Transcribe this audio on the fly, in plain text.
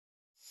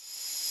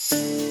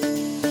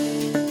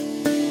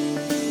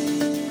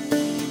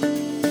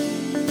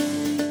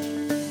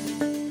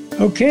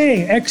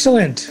Okay,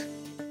 excellent.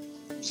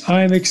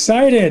 I'm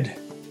excited.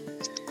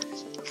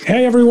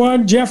 Hey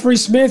everyone, Jeffrey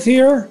Smith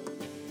here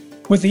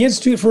with the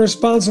Institute for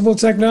Responsible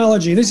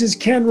Technology. This is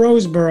Ken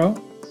Roseborough.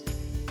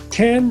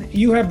 Ken,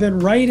 you have been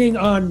writing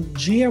on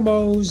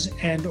GMOs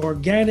and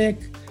organic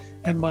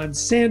and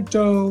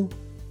Monsanto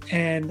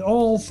and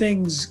all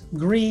things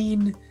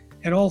green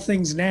and all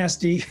things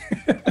nasty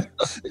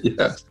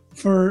Yeah.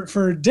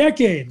 for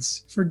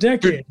decades.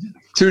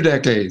 Two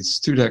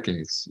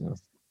decades. Yeah.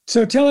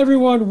 So tell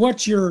everyone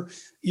what your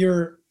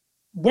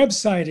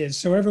website is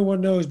so everyone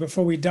knows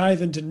before we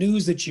dive into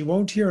news that you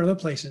won't hear in other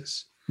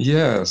places.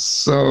 Yes.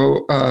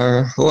 So,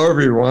 hello,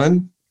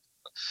 everyone.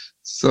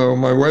 So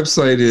my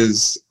website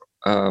is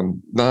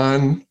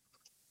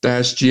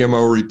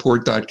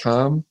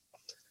non-gmoreport.com.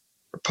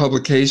 Our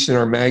publication,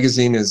 our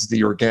magazine is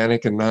the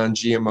Organic and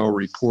Non-GMO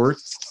Report,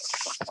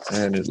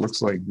 and it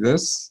looks like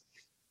this.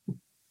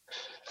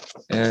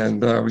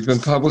 And I've been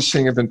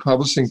publishing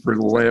for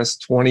the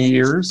last 20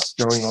 years,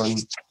 going on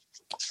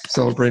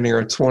celebrating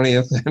our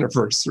 20th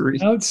anniversary.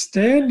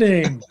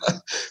 Outstanding.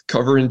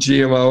 Covering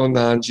GMO,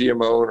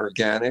 non-GMO, and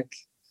organic.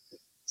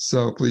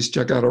 So please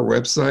check out our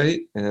website.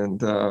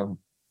 And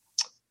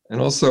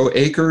also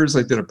Acres.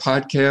 I did a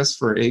podcast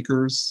for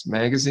Acres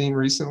magazine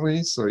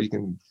recently. So you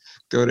can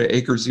go to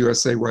Acres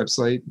USA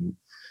website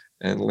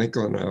and link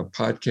on a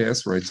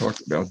podcast where I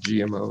talked about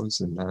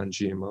GMOs and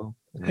non-GMO.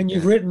 And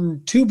you've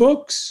written 2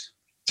 books?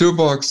 2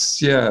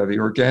 books, yeah. The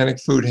Organic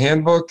Food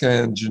Handbook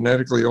and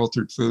Genetically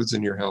Altered Foods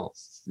in Your Health.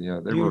 Yeah,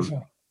 they Beautiful.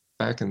 were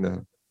back in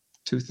the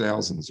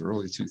 2000s,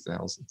 early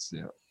 2000s,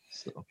 yeah.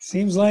 So.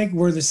 Seems like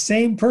we're the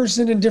same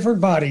person in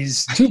different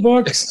bodies. 2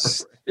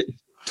 books,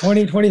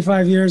 20,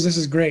 25 years. This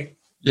is great.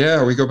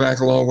 Yeah, we go back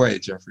a long way,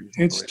 Jeffrey.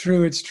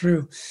 It's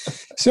true.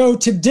 So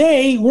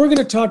today we're going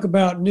to talk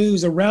about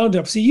news, a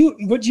roundup. See,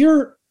 what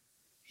you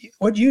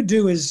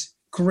do is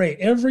great.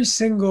 Every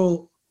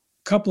single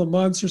couple of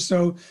months or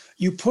so,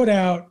 you put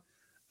out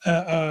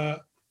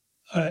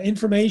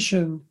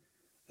information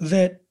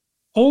that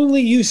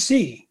only you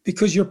see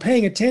because you're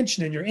paying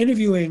attention and you're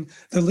interviewing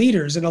the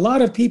leaders. And a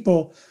lot of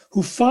people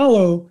who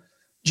follow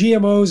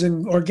GMOs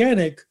and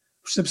organic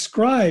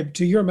subscribe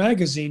to your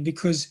magazine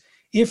because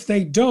if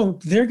they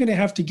don't, they're going to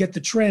have to get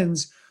the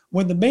trends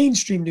when the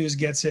mainstream news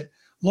gets it,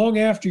 long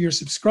after your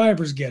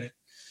subscribers get it.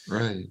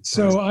 Right.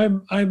 So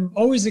I'm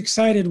always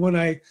excited when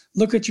I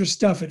look at your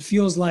stuff. It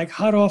feels like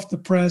hot off the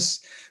press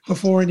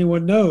before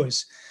anyone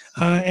knows.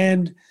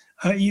 And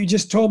you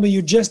just told me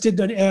you just did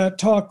a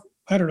talk,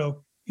 I don't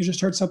know, you just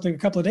heard something a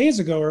couple of days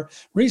ago or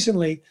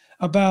recently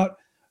about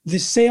the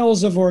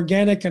sales of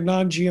organic and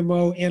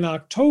non-GMO in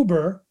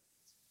October.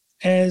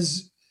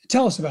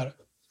 Tell us about it.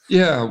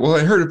 Yeah, well,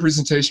 I heard a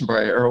presentation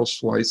by Errol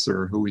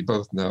Schweitzer, who we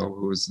both know,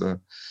 who was the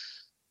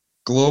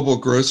global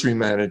grocery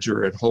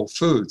manager at Whole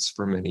Foods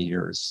for many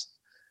years.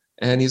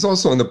 And he's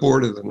also on the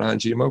board of the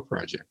Non-GMO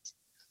Project.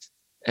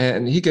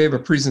 And he gave a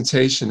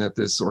presentation at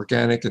this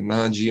Organic and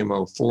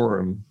Non-GMO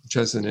Forum, which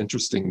has an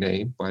interesting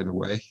name, by the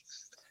way.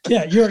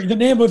 Yeah, the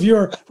name of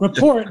your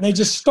report, and they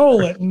just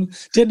stole it and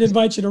didn't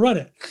invite you to run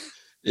it.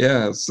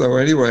 Yeah, so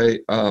anyway,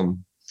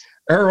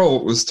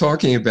 Errol was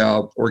talking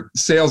about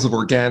sales of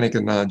organic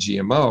and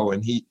non-GMO,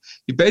 and he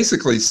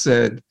basically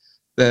said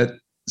that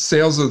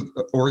sales of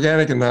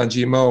organic and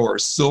non-GMO are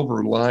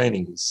silver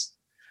linings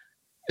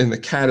in the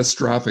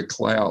catastrophic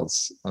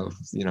clouds of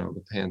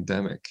the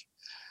pandemic.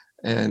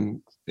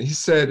 And he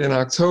said in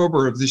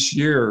October of this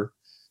year,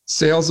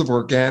 sales of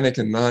organic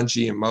and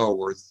non-GMO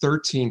were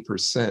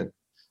 13%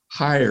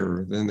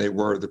 higher than they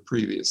were the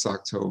previous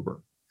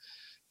October.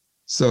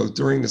 So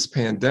during this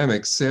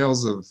pandemic,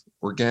 sales of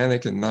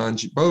organic and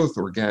both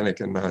organic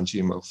and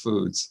non-GMO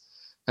foods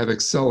have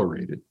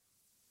accelerated,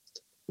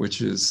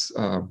 which is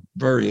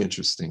very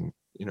interesting.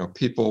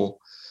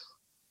 People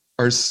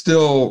are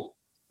still,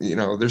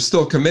 they're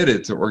still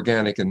committed to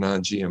organic and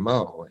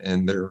non-GMO,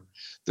 and they're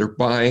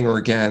buying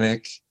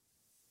organic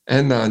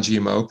and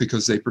non-GMO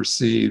because they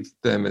perceive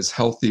them as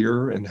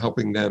healthier and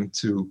helping them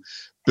to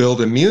build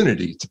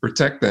immunity to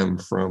protect them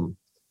from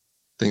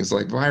things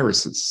like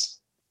viruses.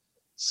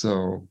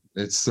 So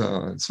it's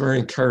very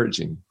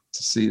encouraging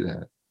to see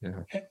that.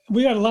 Yeah.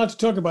 We got a lot to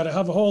talk about. I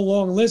have a whole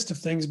long list of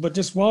things, but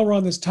just while we're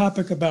on this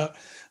topic about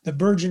the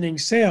burgeoning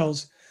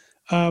sales,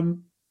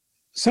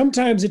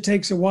 sometimes it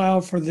takes a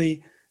while for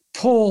the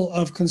pull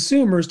of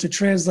consumers to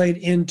translate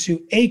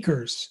into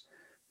acres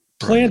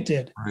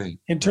planted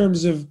in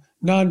terms of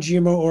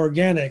non-GMO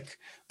organic.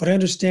 But I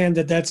understand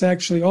that that's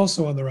actually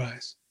also on the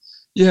rise.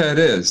 Yeah, it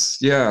is.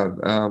 Yeah.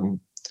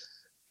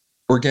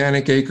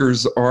 Organic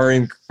acres are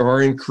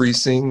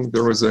increasing.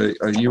 There was a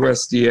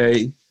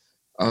USDA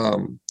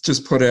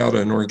just put out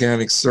an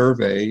organic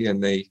survey,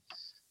 and they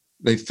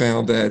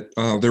found that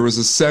there was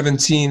a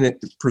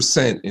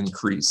 17%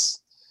 increase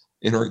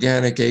in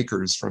organic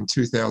acres from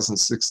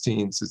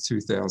 2016 to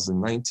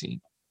 2019.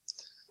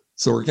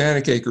 So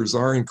organic acres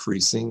are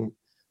increasing,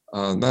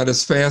 not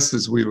as fast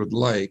as we would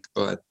like,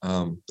 but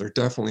they're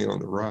definitely on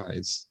the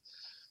rise.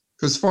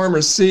 because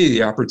farmers see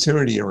the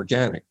opportunity in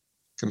organic.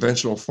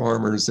 Conventional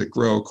farmers that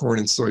grow corn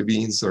and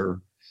soybeans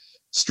are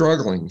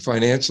struggling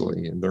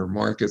financially in their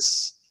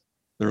markets.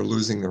 They're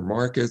losing their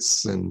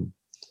markets, and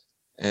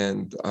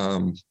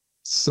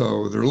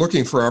so they're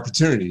looking for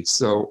opportunities.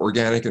 So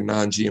organic and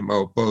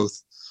non-GMO both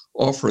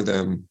offer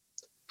them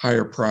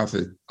higher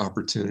profit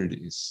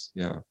opportunities.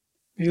 Yeah.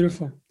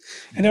 Beautiful.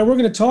 And now we're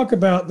going to talk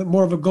about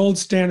more of a gold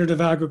standard of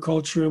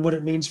agriculture and what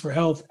it means for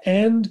health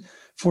and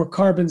for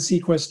carbon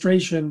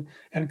sequestration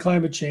and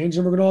climate change.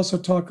 And we're going to also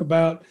talk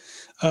about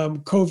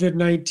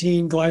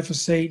COVID-19,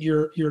 glyphosate,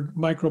 your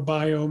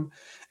microbiome.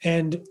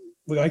 And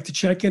we like to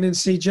check in and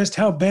see just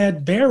how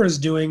bad Bayer is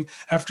doing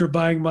after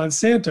buying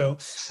Monsanto.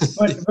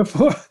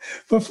 But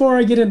before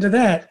I get into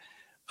that,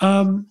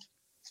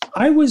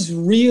 I was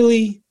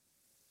really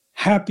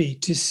happy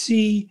to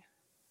see,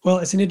 well,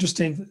 it's an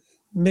interesting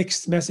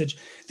mixed message.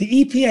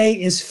 The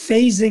EPA is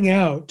phasing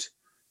out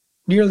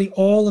nearly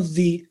all of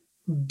the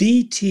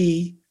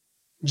BT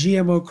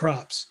GMO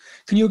crops.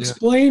 Can you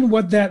explain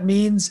what that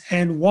means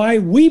and why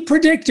we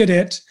predicted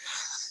it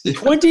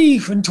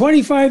 20 and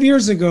 25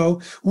 years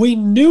ago? We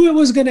knew it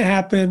was going to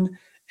happen,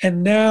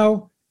 and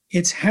now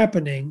it's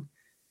happening.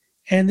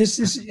 And this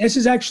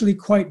is actually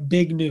quite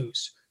big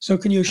news. So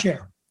can you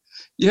share?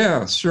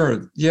 Yeah,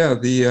 sure. Yeah,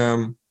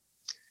 the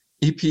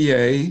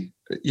EPA,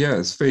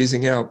 is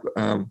phasing out.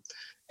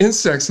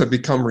 Insects have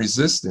become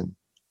resistant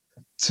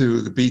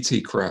to the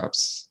BT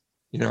crops.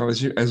 You know,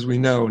 as we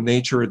know,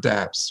 nature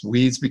adapts.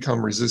 Weeds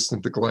become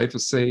resistant to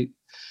glyphosate.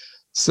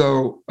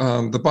 So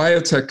the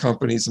biotech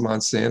companies,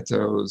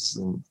 Monsanto's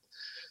and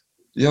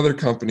the other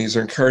companies,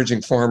 are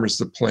encouraging farmers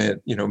to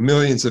plant,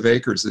 millions of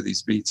acres of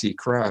these BT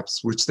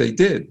crops, which they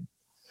did.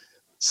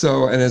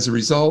 So, and as a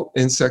result,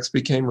 insects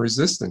became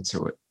resistant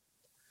to it.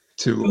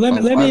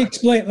 Let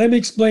me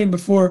explain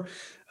before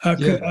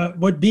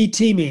what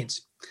BT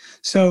means.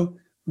 So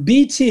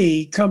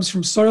BT comes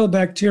from soil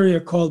bacteria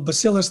called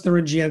Bacillus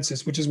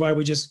thuringiensis, which is why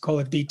we just call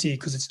it BT,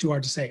 because it's too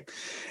hard to say.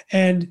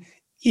 And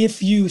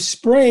if you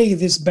spray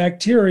this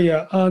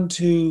bacteria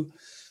onto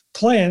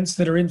plants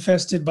that are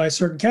infested by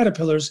certain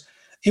caterpillars,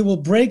 it will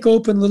break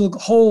open little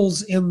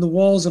holes in the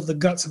walls of the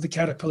guts of the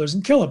caterpillars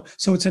and kill them.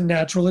 So it's a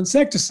natural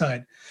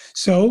insecticide.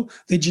 So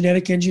the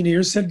genetic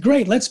engineers said,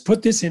 great, let's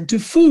put this into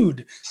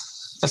food.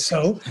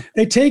 So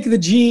they take the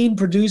gene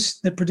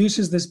that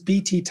produces this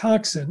BT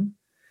toxin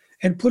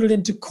and put it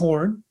into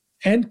corn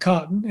and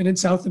cotton, and in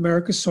South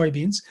America,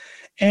 soybeans.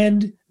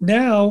 And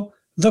now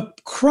the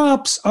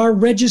crops are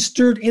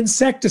registered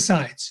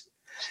insecticides.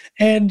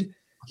 And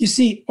you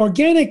see,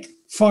 organic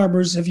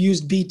farmers have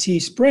used BT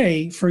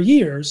spray for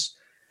years,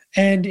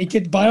 and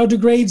it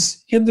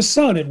biodegrades in the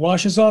sun. It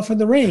washes off in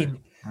the rain.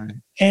 Right.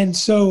 And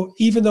so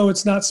even though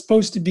it's not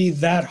supposed to be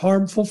that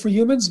harmful for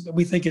humans, but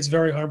we think it's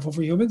very harmful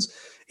for humans,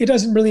 it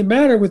doesn't really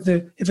matter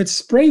if it's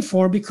spray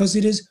form, because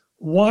it is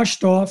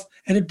washed off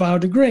and it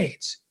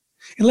biodegrades.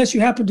 Unless you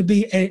happen to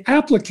be an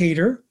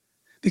applicator,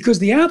 because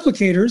the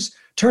applicators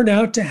turn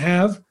out to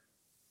have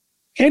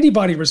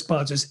antibody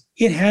responses.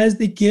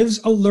 It gives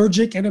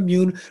allergic and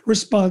immune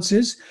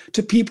responses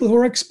to people who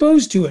are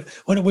exposed to it.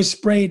 When it was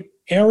sprayed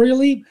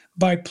aerially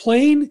by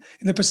plane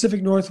in the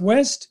Pacific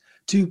Northwest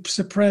to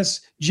suppress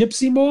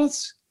gypsy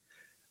moths,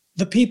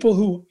 the people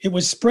who it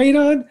was sprayed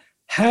on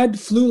had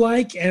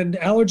flu-like and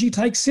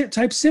allergy-type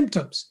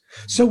symptoms.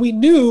 So we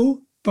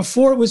knew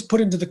before it was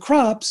put into the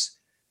crops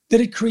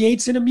that it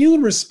creates an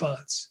immune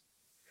response.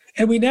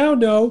 And we now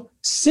know,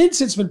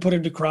 since it's been put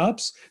into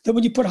crops, that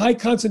when you put high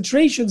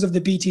concentrations of the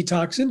BT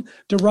toxin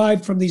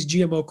derived from these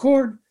GMO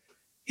corn,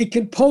 it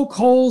can poke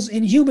holes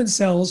in human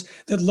cells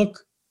that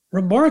look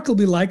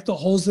remarkably like the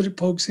holes that it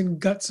pokes in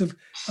guts of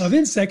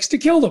insects to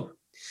kill them.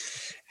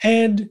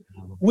 And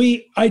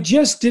I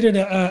just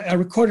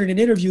recorded an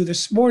interview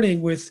this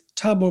morning with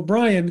Tom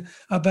O'Brien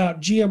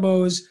about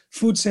GMOs,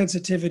 food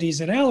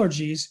sensitivities, and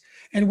allergies,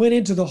 and went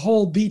into the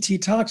whole BT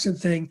toxin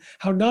thing,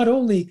 how not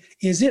only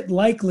is it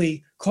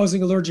likely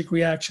causing allergic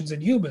reactions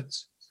in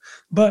humans,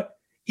 but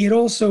it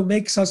also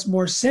makes us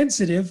more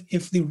sensitive.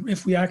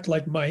 If we act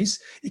like mice,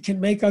 it can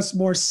make us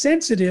more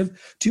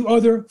sensitive to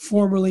other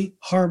formerly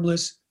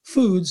harmless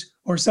foods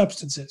or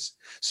substances.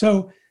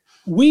 So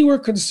we were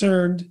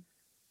concerned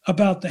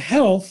about the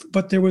health,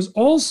 but there was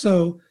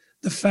also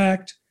the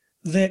fact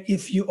that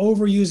if you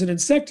overuse an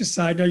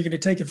insecticide, now you're going to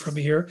take it from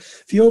me here,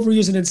 if you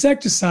overuse an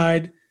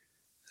insecticide,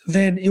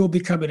 then it will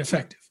become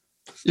ineffective.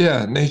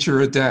 Yeah,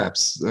 nature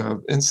adapts.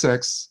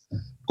 Insects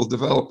will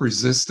develop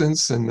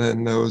resistance, and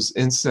then those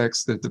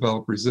insects that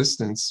develop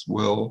resistance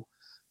will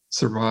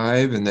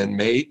survive and then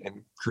mate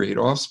and create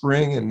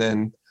offspring, and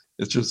then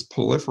it just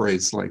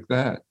proliferates like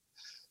that.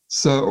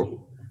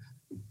 So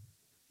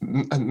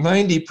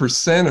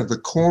 90% of the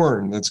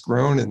corn that's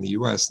grown in the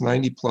US,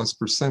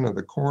 90+% of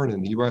the corn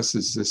in the US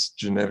is this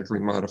genetically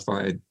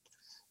modified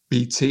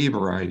BT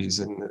varieties,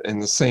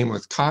 and the same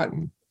with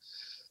cotton.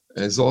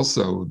 Is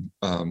also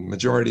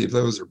majority of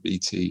those are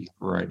BT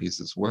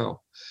varieties as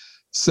well.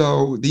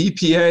 So the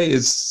EPA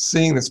is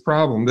seeing this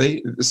problem.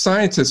 The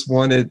scientists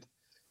wanted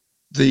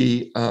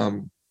the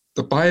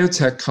the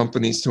biotech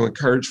companies to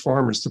encourage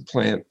farmers to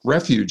plant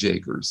refuge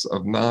acres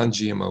of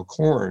non-GMO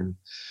corn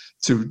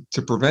to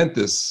prevent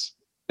this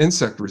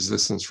insect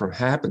resistance from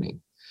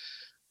happening.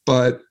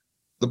 But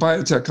the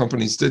biotech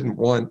companies didn't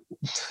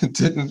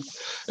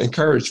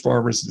encourage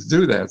farmers to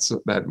do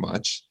that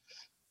much.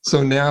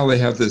 So now they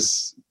have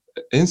this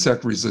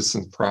insect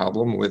resistance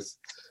problem with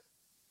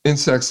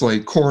insects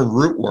like corn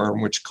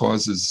rootworm, which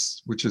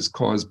has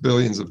caused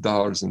billions of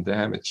dollars in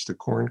damage to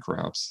corn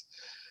crops.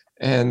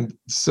 And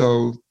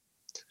so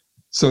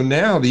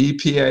now the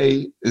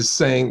EPA is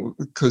saying,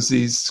 because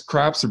these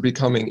crops are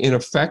becoming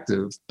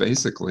ineffective,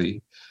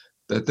 basically,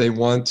 that they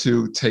want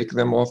to take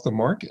them off the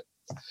market.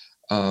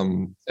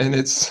 And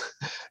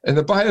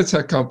the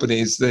biotech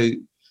companies,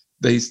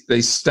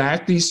 they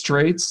stack these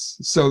traits.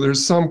 So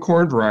there's some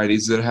corn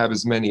varieties that have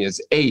as many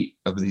as 8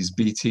 of these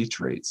BT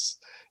traits.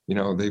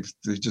 They've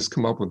just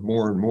come up with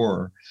more and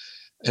more.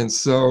 And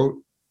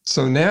so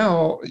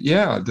now,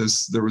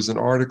 there was an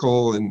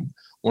article in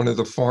one of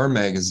the farm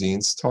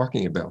magazines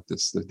talking about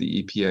this, that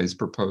the EPA is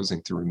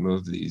proposing to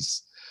remove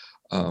these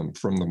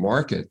from the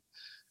market.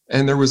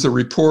 And there was a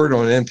report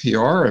on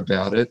NPR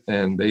about it,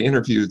 and they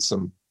interviewed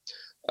some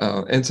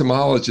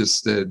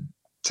entomologists at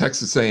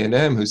Texas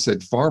A&M who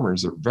said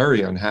farmers are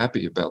very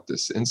unhappy about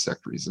this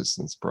insect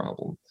resistance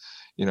problem,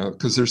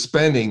 because they're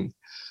spending,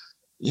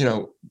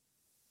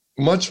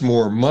 much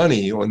more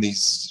money on the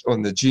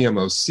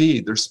GMO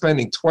seed. They're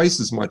spending twice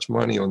as much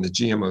money on the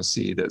GMO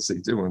seed as they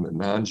do on the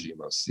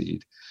non-GMO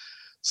seed.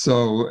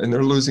 So, and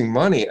they're losing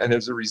money. And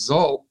as a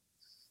result,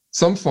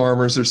 some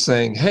farmers are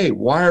saying, hey,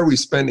 why are we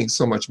spending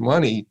so much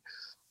money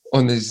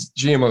on this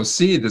GMO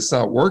seed that's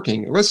not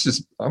working?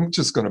 I'm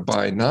just going to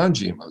buy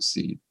non-GMO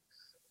seed.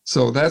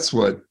 So that's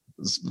what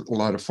a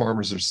lot of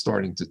farmers are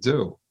starting to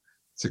do,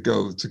 to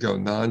go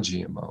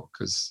non-GMO,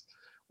 because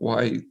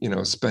why,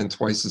 spend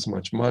twice as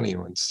much money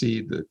on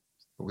seed that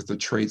with the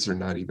traits are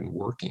not even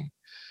working.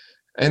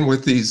 And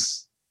with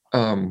these,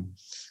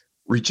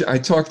 I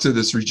talked to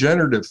this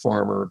regenerative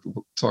farmer,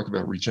 talk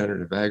about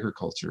regenerative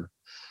agriculture,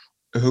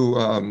 who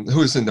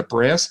is in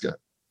Nebraska.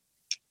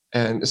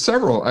 And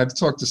I've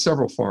talked to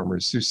several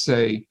farmers who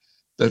say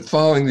that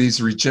following these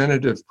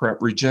regenerative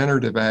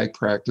ag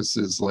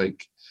practices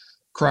like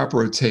crop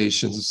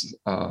rotations,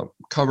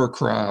 cover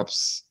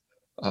crops,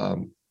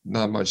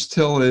 not much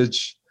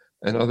tillage,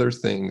 and other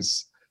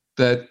things,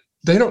 that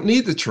they don't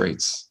need the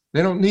traits.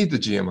 They don't need the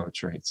GMO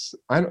traits.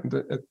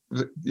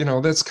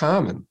 That's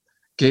common.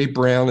 Gabe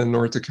Brown in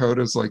North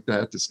Dakota is like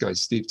that. This guy,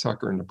 Steve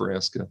Tucker in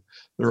Nebraska,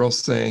 they're all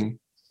saying,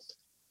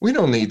 we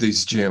don't need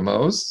these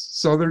GMOs,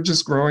 so they're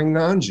just growing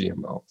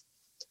non-GMO.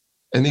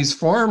 And these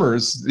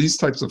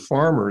types of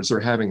farmers are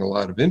having a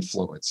lot of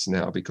influence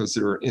now because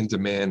they're in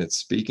demand at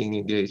speaking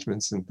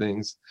engagements and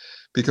things,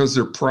 because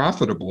they're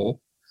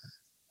profitable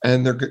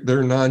and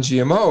they're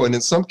non-GMO. And in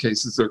some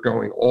cases, they're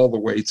going all the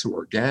way to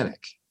organic.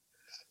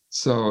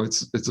 So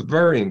it's a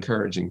very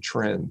encouraging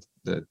trend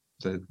that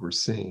we're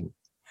seeing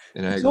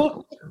in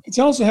agriculture. It's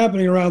also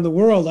happening around the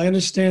world. I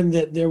understand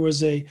that there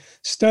was a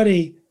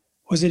study,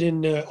 was it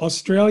in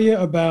Australia,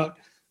 about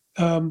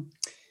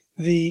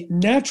the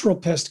natural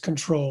pest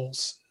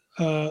controls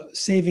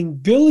saving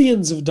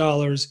billions of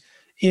dollars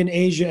in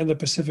Asia and the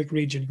Pacific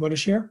region. You want to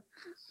share?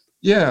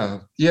 Yeah.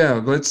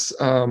 Let's.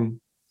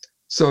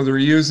 So they're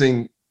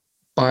using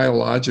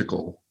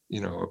biological,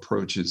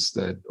 approaches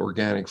that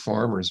organic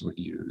farmers would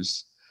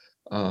use.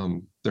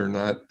 They're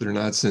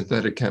not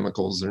synthetic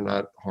chemicals. They're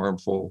not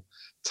harmful,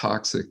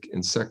 toxic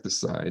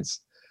insecticides.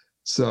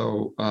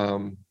 So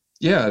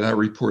that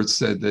report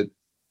said that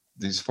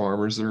these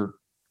farmers are,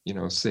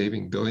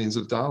 saving billions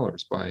of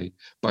dollars by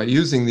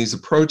using these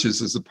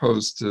approaches as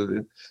opposed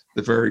to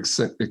the very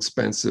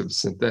expensive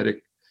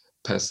synthetic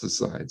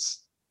pesticides.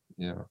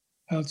 Yeah.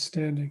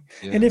 Outstanding.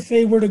 Yeah. And if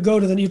they were to go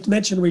to you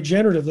mentioned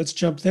regenerative, let's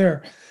jump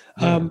there.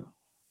 Yeah.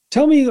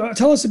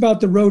 Tell us about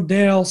the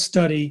Rodale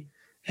study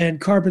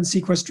and carbon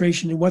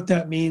sequestration and what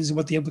that means and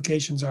what the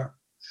implications are.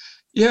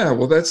 Yeah,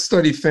 well, that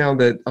study found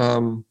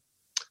that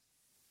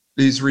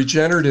these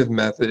regenerative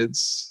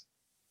methods,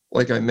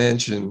 like I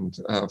mentioned,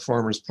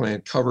 farmers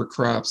plant cover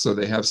crops so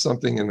they have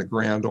something in the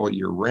ground all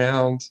year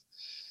round,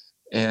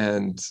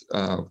 and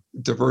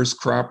diverse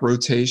crop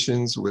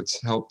rotations, which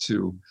help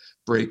to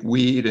break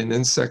weed and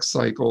insect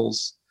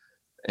cycles,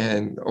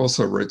 and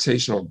also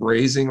rotational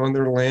grazing on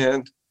their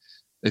land.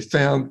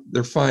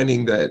 They're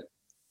finding that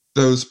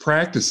those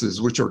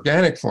practices, which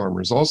organic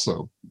farmers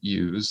also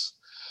use,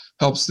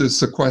 helps to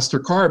sequester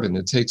carbon.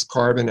 It takes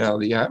carbon out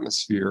of the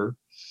atmosphere,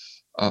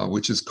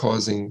 which is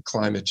causing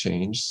climate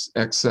change,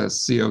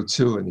 excess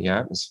CO2 in the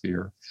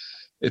atmosphere.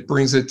 It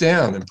brings it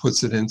down and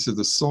puts it into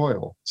the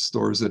soil,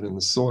 stores it in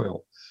the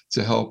soil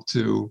to help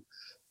to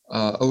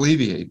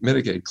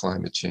mitigate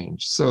climate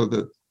change. So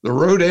the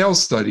Rodale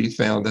study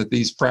found that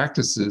these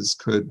practices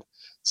could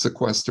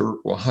sequester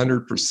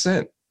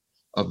 100%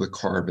 of the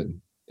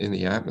carbon in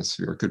the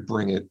atmosphere, could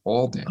bring it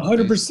all down.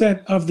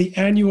 100% of the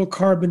annual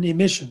carbon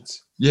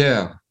emissions.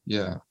 Yeah.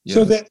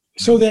 So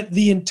that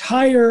the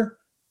entire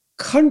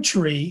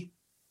country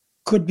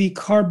could be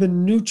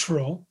carbon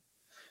neutral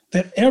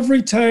that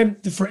every time,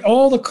 for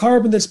all the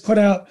carbon that's put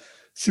out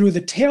through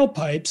the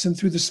tailpipes and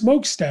through the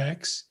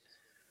smokestacks,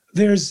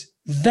 there's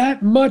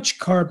that much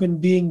carbon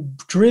being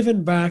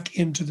driven back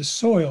into the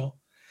soil.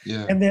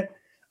 Yeah. And that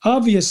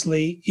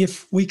obviously,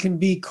 if we can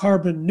be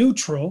carbon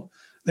neutral,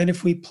 then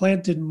if we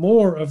planted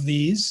more of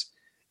these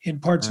in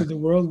parts of the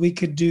world, we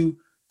could do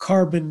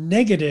carbon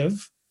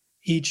negative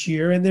each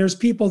year. And there's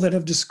people that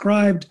have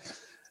described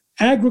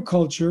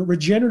agriculture,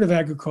 regenerative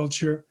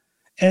agriculture,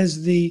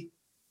 as a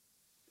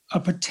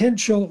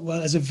potential,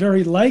 well, as a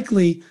very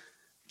likely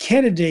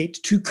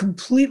candidate to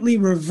completely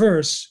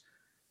reverse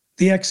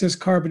the excess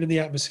carbon in the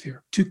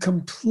atmosphere, to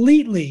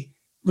completely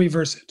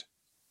reverse it.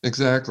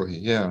 Exactly.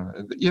 Yeah.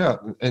 Yeah.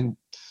 And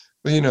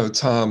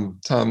Tom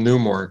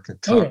Newmark,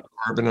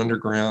 Carbon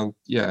Underground.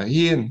 Yeah,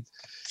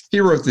 he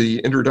wrote the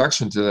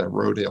introduction to that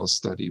Rodale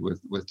study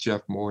with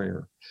Jeff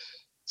Moyer.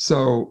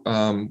 So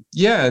and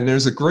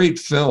there's a great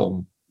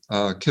film,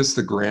 Kiss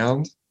the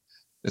Ground.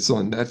 It's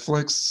on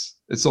Netflix.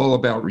 It's all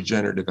about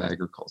regenerative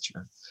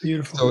agriculture.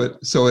 Beautiful.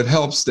 So it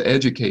helps to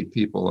educate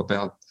people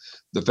about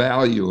the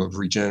value of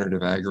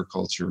regenerative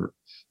agriculture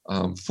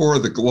for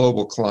the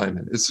global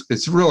climate.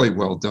 It's really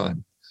well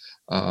done.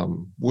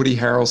 Woody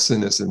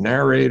Harrelson is the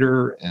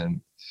narrator,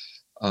 and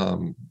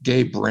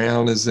Gabe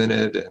Brown is in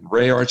it, and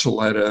Ray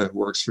Archuleta, who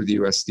works for the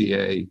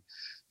USDA.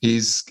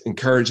 He's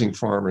encouraging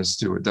farmers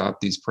to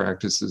adopt these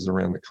practices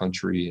around the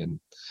country. And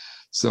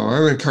so I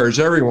would encourage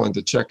everyone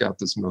to check out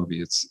this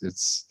movie.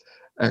 It's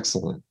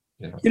excellent.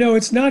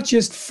 It's not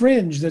just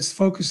Fringe that's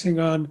focusing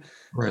on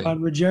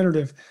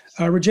regenerative.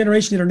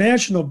 Regeneration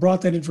International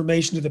brought that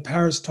information to the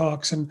Paris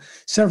talks, and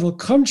several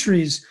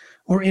countries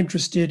were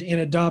interested in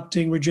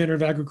adopting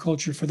regenerative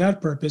agriculture for that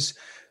purpose.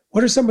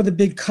 What are some of the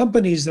big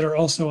companies that are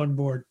also on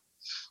board?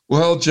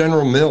 Well,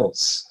 General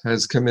Mills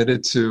has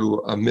committed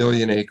to 1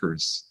 million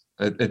acres,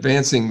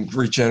 advancing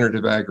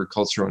regenerative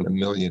agriculture on 1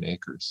 million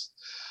acres.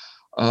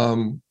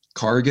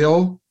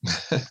 Cargill,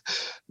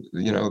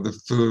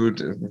 the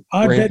food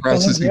grain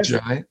processing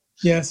giant,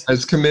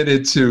 has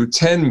committed to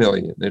 10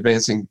 million,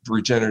 advancing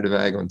regenerative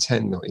ag on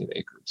 10 million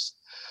acres.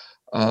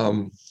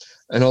 And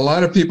a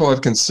lot of people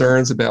have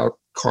concerns about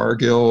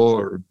Cargill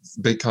or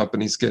big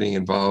companies getting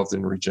involved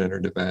in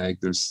regenerative ag.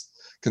 There's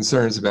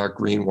concerns about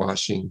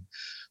greenwashing.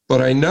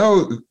 But I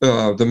know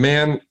the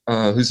man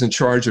who's in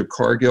charge of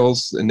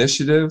Cargill's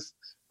initiative,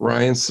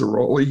 Ryan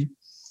Ciroli.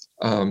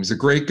 He's a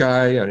great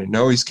guy. I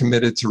know he's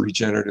committed to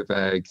regenerative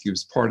ag. He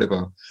was part of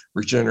a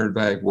regenerative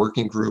ag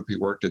working group. He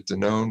worked at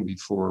Danone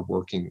before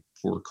working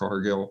for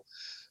Cargill.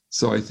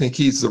 So I think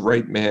he's the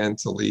right man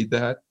to lead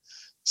that.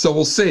 So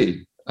we'll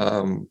see.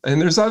 And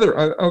there's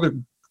other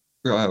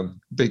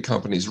big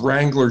companies.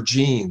 Wrangler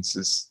Jeans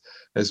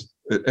is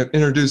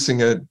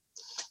introducing a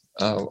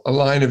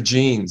line of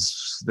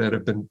jeans that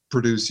have been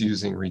produced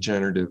using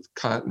regenerative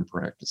cotton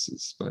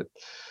practices. But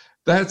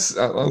that's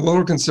a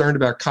little concerned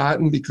about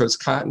cotton because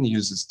cotton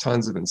uses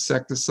tons of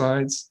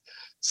insecticides.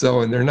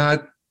 So,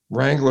 and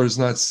Wrangler's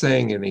not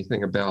saying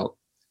anything about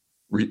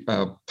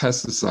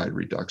pesticide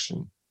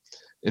reduction.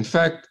 In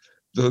fact,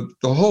 the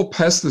whole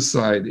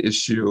pesticide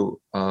issue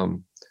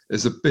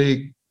is a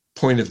big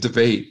point of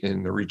debate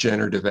in the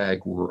regenerative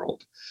ag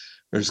world.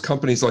 There's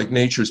companies like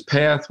Nature's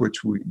Path, which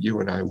you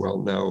and I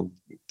well know.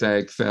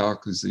 Dag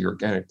Falk, who's the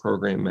organic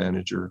program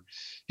manager,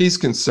 he's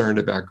concerned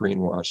about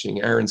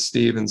greenwashing. Aaron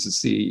Stevens, the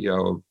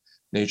CEO of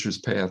Nature's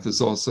Path, is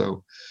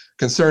also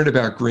concerned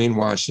about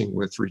greenwashing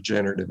with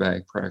regenerative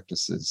ag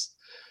practices.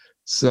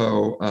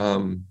 So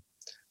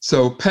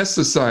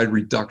pesticide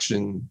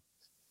reduction,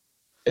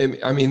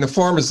 I mean, the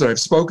farmers that I've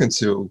spoken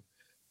to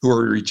who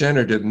are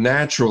regenerative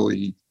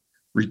naturally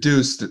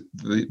reduce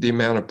the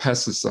amount of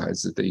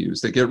pesticides that they use.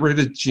 They get rid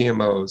of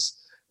GMOs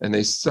and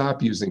they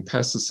stop using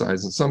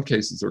pesticides. In some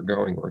cases, they're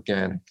going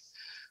organic.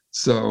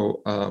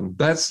 So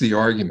that's the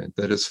argument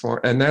that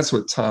and that's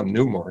what Tom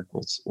Newmark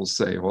will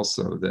say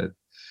also,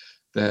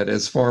 that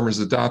as farmers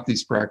adopt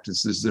these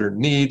practices, their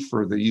need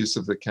for the use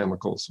of the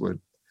chemicals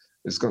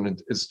is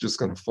just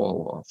going to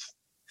fall off.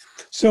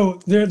 So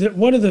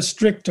one of the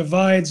strict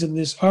divides in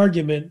this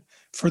argument,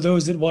 for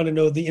those that want to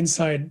know the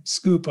inside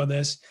scoop on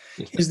this,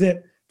 is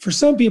that for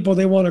some people,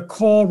 they want to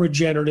call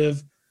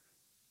regenerative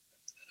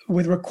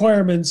with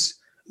requirements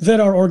that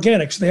are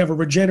organic. So they have a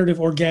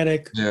regenerative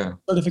organic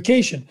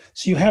certification.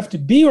 So you have to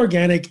be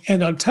organic,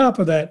 and on top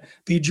of that,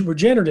 be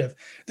regenerative.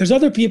 There's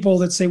other people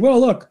that say, well,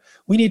 look,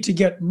 we need to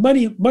get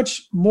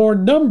much more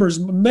numbers,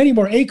 many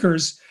more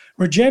acres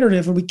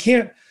regenerative, and we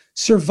can't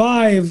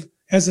survive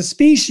as a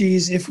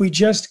species if we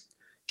just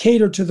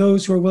cater to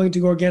those who are willing to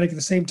go organic at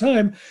the same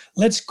time.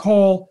 Let's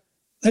call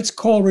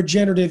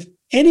regenerative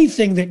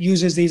anything that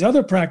uses these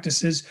other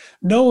practices,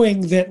 knowing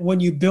that when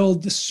you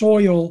build the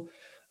soil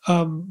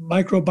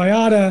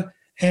microbiota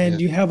and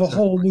you have a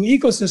whole new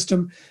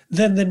ecosystem,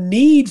 then the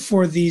need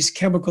for these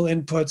chemical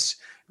inputs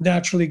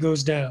naturally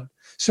goes down.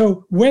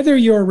 So whether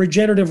you're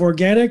regenerative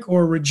organic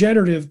or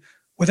regenerative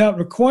without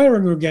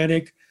requiring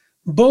organic,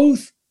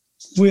 both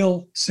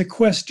will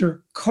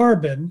sequester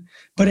carbon,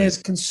 but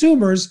as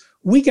consumers,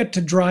 we get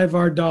to drive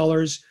our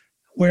dollars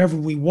wherever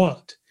we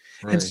want.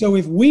 And Right. so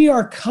if we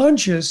are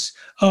conscious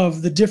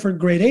of the different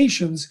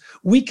gradations,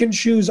 we can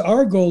choose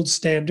our gold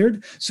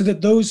standard so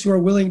that those who are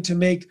willing to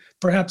make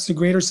perhaps a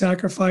greater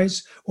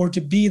sacrifice or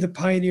to be the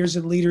pioneers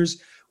and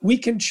leaders, we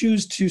can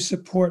choose to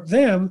support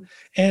them.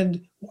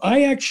 And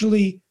I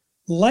actually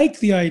like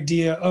the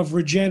idea of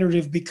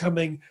regenerative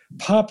becoming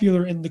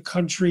popular in the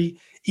country,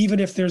 even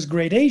if there's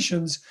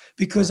gradations,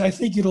 because I Right.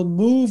 think it'll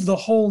move the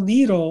whole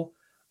needle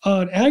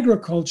on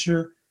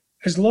agriculture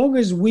as long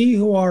as we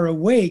who are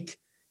awake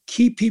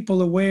keep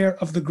people aware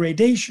of the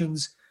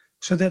gradations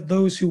so that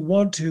those who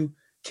want to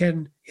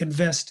can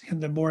invest in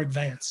the more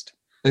advanced.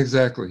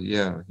 Exactly.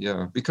 Yeah.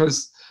 Yeah.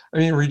 Because I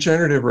mean,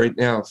 regenerative right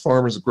now,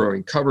 farmers are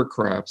growing cover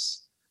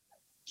crops,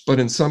 but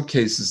in some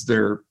cases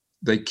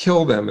they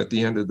kill them at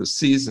the end of the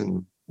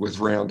season with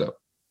Roundup,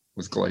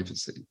 with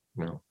glyphosate,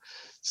 you know.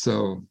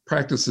 So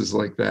practices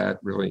like that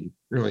really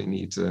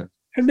need to.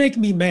 And make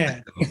me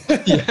mad.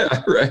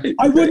 Yeah, right,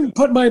 I right, wouldn't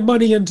put my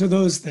money into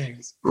those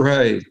things.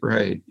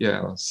 right.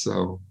 Yeah.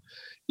 So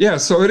yeah,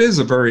 so it is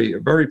a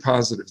very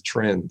positive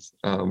trend,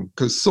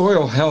 because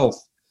soil health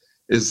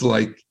is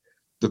like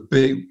the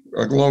big,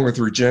 along with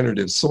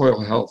regenerative, soil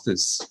health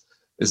is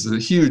a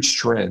huge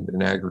trend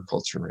in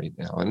agriculture right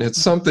now, and it's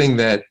something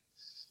that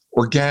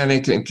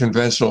organic and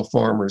conventional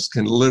farmers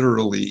can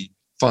literally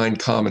find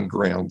common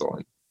ground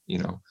on. You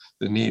know,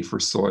 the need for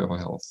soil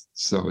health.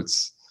 So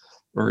it's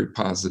very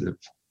positive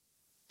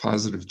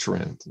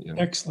trend. You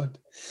know, Excellent.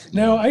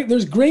 yeah, Now,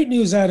 there's great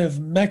news out of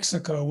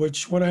Mexico,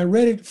 which when I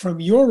read it from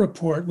your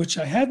report, which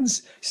I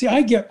hadn't, see,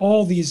 I get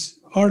all these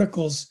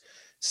articles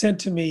sent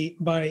to me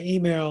by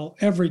email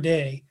every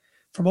day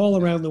from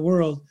all around the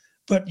world.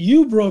 But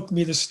you broke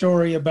me the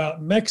story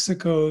about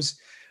Mexico's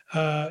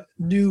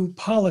new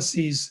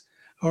policies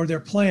or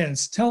their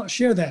plans.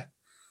 Share that.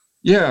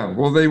 yeah.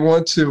 Well, they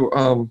want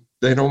to.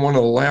 They don't want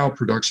to allow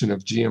production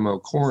of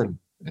GMO corn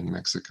in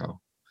Mexico.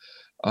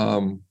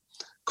 Um,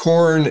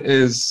 Corn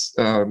is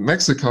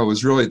Mexico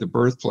is really the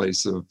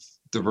birthplace of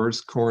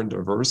diverse corn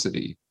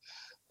diversity.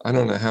 I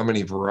don't know how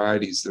many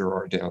varieties there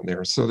are down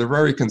there. So they're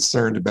very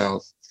concerned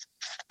about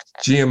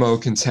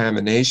GMO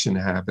contamination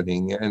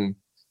happening. And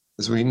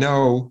as we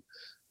know,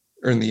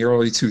 in the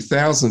early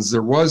 2000s,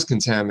 there was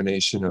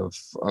contamination of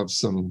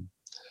some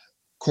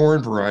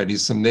corn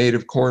varieties, some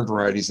native corn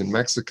varieties in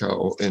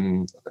Mexico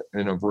in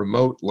a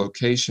remote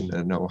location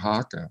in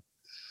Oaxaca.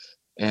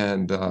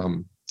 And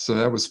so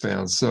that was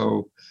found.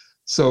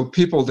 So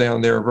people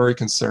down there are very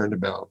concerned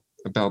about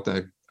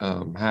that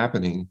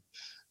happening.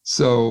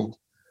 So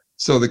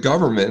the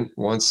government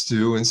wants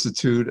to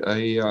institute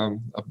a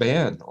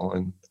ban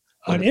On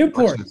on production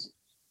imports.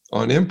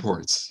 on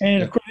imports. And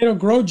Yeah, of course, they don't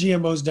grow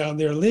GMOs down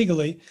there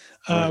legally,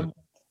 right.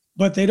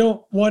 but they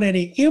don't want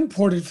any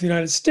imported from the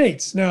United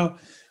States. Now,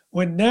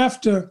 when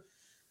NAFTA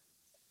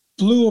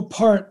blew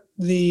apart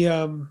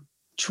the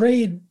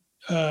trade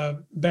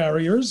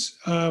barriers,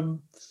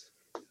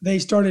 they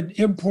started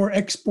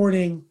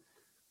exporting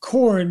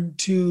corn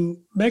to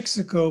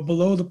Mexico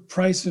below the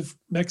price of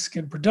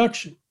Mexican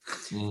production.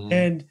 Hmm.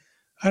 And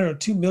I don't know,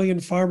 2 million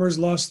farmers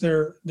lost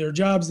their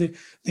jobs.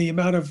 The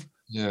amount of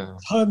Yeah,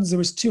 tons, there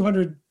was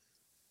 200,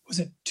 was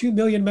it 2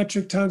 million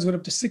metric tons, went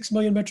up to 6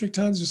 million metric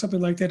tons or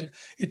something like that.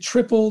 It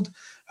tripled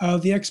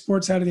the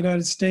exports out of the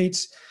United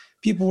States.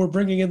 People were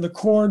bringing in the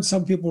corn.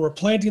 Some people were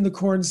planting the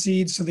corn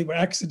seeds, so they were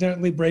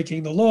accidentally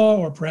breaking the law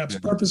or perhaps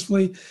yeah,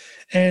 purposefully.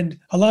 And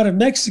a lot of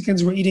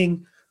Mexicans were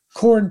eating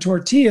corn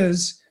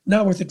tortillas,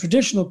 not with the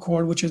traditional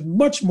corn, which is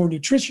much more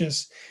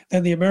nutritious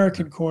than the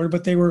American corn,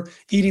 but they were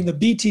eating the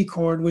BT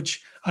corn,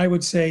 which I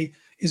would say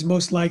is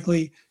most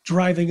likely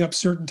driving up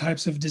certain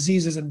types of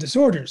diseases and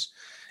disorders.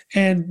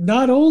 And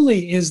not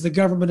only is the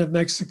government of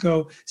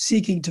Mexico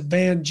seeking to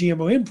ban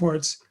GMO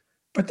imports,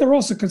 but they're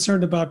also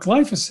concerned about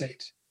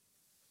glyphosate.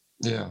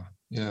 yeah,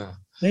 yeah,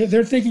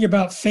 They're thinking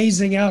about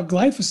phasing out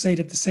glyphosate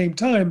at the same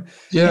time, and,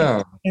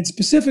 yeah, and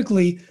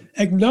specifically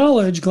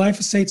acknowledge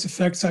glyphosate's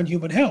effects on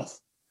human health.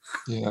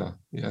 yeah.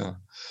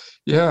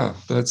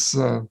 That's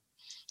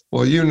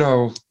well, you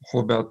know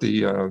all about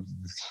the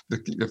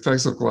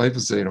effects of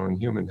glyphosate on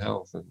human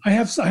health, and I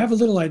have a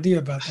little idea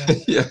about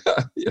that.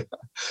 yeah, yeah.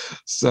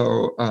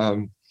 So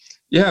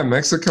yeah,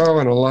 Mexico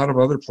and a lot of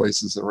other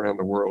places around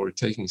the world are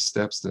taking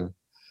steps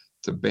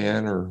to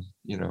ban or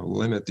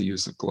limit the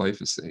use of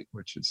glyphosate,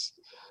 which is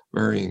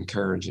very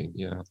encouraging.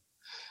 Yeah.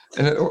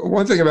 And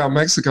one thing about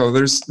Mexico,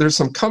 there's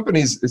some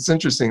companies. It's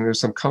interesting. There's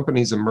some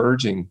companies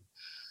emerging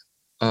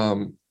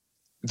um,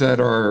 that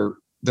are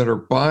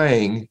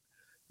buying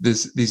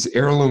these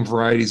heirloom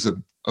varieties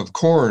of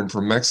corn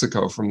from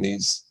Mexico from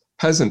these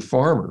peasant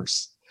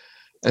farmers,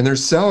 and they're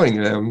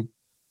selling them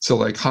to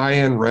like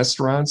high-end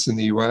restaurants in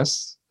the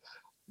U.S.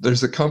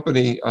 There's a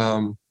company,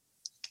 well,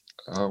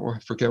 I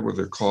forget what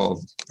they're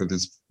called, but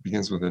this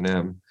begins with an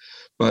M,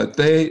 but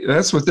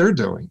that's what they're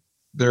doing.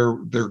 They're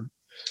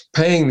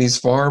paying these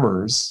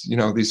farmers.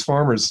 These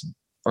farmers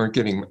aren't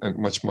getting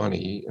much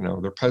money.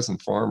 They're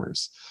peasant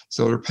farmers,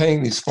 so they're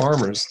paying these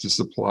farmers to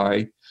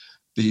supply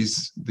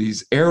these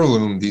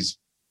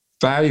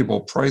valuable,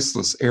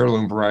 priceless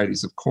heirloom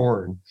varieties of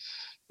corn,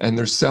 and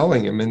they're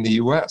selling them in the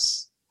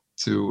U.S.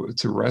 to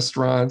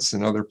restaurants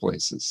and other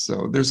places.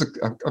 So there's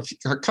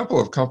a couple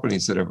of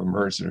companies that have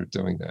emerged that are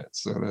doing that.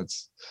 So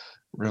that's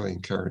really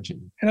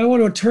encouraging. And I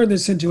want to turn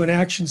this into an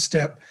action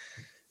step.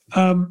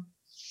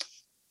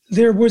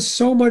 There was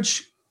so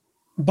much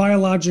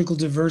biological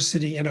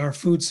diversity in our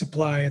food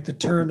supply at the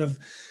turn of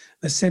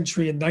the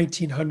century in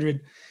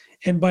 1900.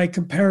 And by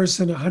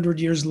comparison, 100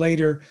 years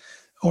later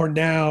or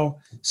now,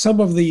 some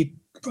of the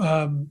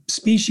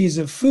species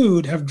of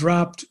food have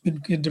dropped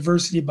in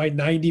diversity by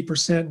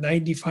 90%,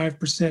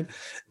 95%,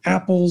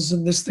 apples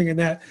and this thing and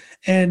that.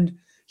 And,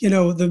 you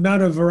know, the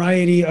amount of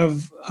variety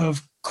of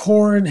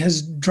corn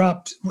has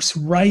dropped.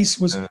 Rice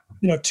was,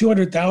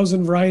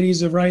 200,000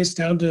 varieties of rice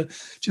down to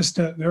just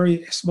a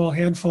very small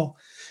handful.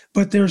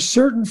 But there are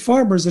certain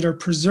farmers that are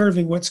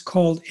preserving what's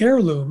called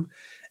heirloom,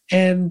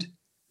 and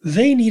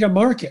they need a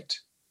market.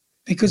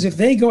 Because if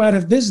they go out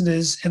of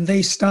business and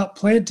they stop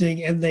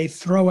planting and they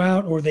throw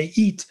out or they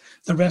eat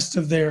the rest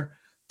of their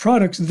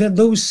products, then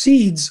those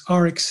seeds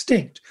are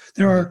extinct.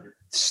 There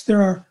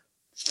are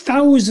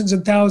thousands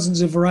and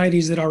thousands of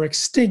varieties that are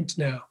extinct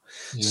now.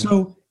 Yeah.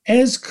 So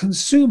as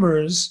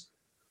consumers,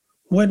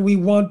 when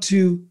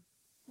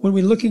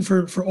we're looking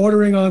for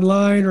ordering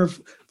online or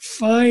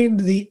find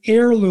the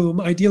heirloom,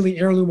 ideally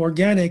heirloom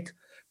organic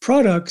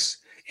products,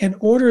 and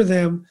order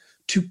them,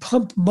 to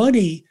pump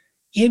money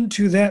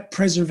into that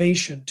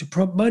preservation, to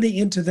pump money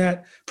into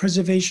that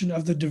preservation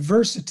of the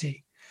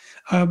diversity.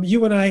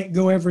 You and I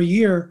go every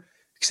year,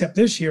 except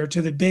this year,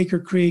 to the Baker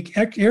Creek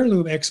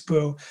Heirloom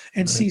Expo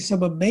and see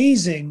some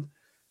amazing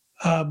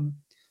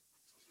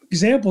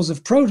examples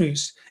of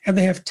produce. And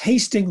they have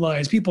tasting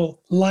lines.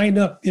 People line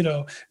up,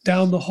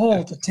 down the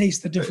hall to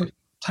taste the different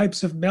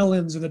types of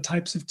melons or the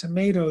types of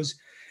tomatoes.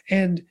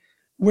 And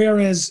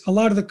whereas a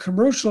lot of the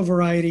commercial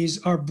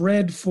varieties are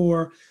bred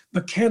for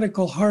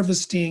mechanical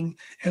harvesting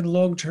and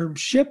long-term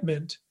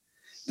shipment,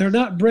 they're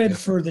not bred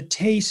for the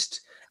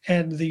taste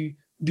and the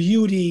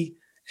beauty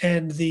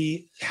and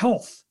the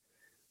health.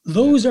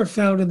 Those are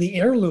found in the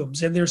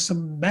heirlooms, and there's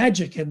some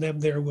magic in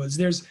them.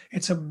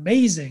 It's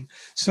amazing.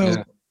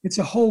 So it's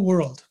a whole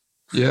world.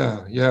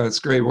 Yeah, it's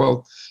great.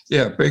 Well,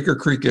 Baker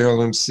Creek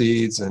Heirloom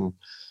Seeds, and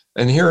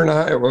here in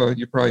Iowa,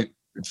 you're probably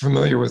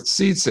familiar with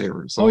Seed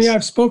Savers also. Oh yeah,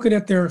 I've spoken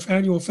at their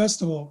annual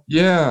festival.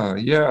 Yeah,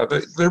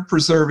 they're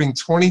preserving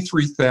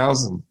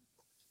 23,000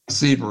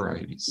 seed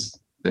varieties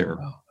there.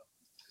 Wow.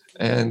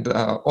 And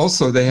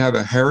also they have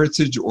a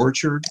heritage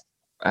orchard,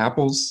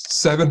 apples,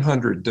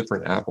 700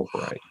 different apple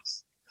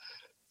varieties.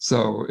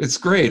 So it's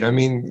great. I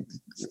mean,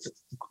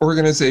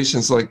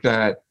 organizations like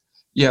that,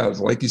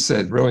 like you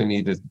said, really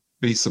need to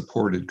be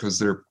supported because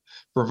they're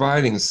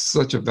providing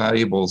such a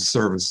valuable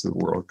service to the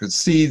world. Because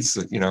seeds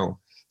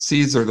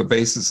are the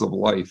basis of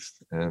life,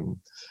 and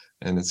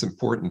it's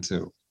important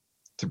to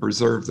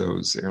preserve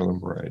those heirloom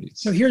varieties.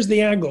 So here's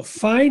the angle.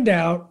 Find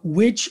out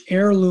which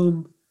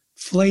heirloom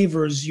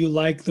flavors you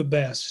like the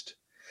best,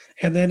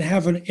 and then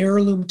have an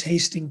heirloom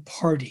tasting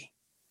party.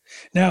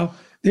 Now,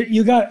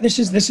 this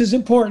is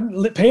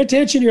important. Pay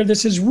attention here.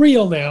 This is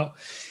real now.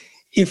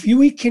 If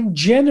we can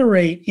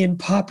generate in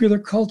popular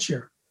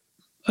culture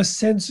a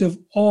sense of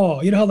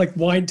awe, how like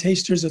wine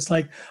tasters, it's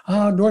like,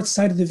 north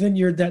side of the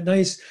vineyard, that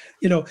nice,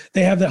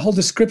 they have that whole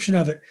description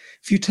of it.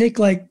 If you take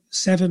like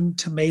 7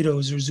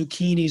 tomatoes or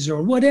zucchinis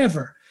or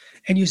whatever,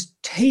 and you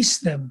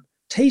taste them,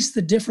 taste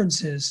the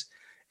differences,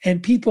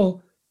 and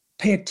people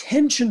pay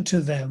attention to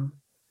them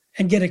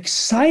and get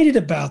excited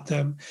about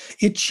them,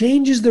 it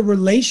changes the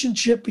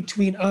relationship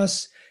between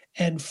us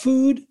and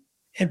food,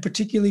 and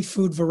particularly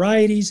food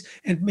varieties,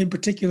 and in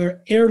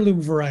particular heirloom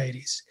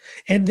varieties.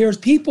 And there's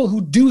people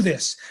who do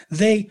this.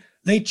 They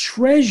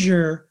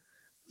treasure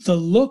the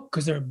look,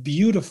 because they're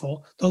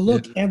beautiful, the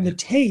look and the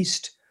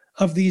taste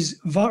of these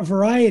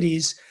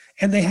varieties,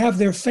 and they have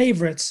their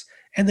favorites,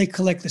 and they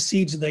collect the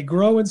seeds, and they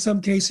grow in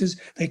some cases.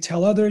 They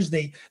tell others,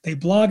 they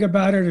blog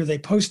about it, or they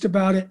post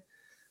about it.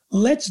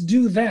 Let's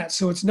do that.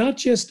 So it's not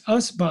just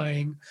us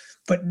buying,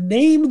 but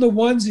name the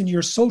ones in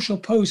your social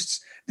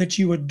posts that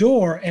you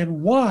adore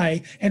and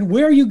why, and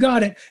where you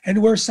got it,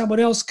 and where someone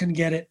else can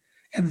get it.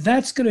 And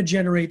that's going to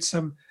generate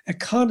some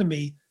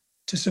economy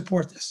to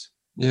support this.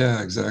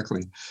 Yeah,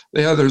 exactly.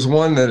 Yeah, there's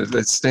one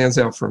that stands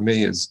out for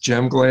me is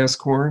gem glass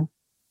corn.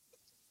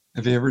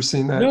 Have you ever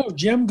seen that? No,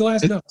 gem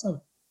glass, no.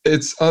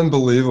 It's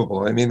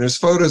unbelievable. I mean, there's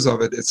photos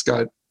of it.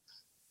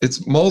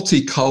 It's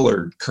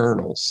multicolored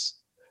kernels,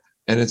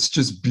 and it's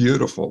just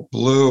beautiful,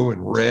 blue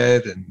and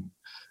red and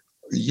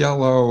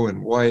yellow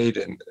and white,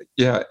 and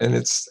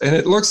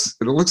it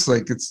looks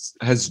like it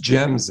has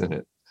gems in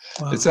it.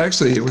 Wow.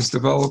 It was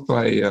developed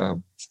by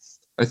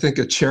I think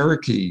a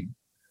Cherokee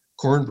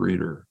corn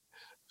breeder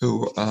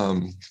who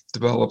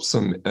developed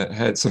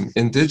had some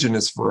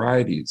indigenous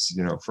varieties,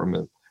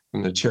 from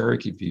the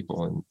Cherokee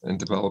people, and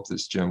developed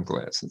this gem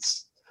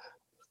glass.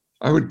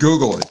 I would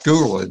Google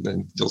it,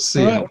 and you'll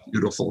see how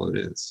beautiful it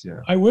is.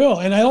 Yeah, I will.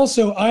 And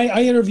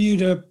I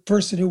interviewed a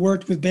person who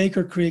worked with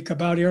Baker Creek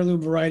about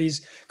heirloom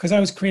varieties, because I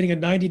was creating a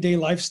 90-day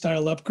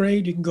lifestyle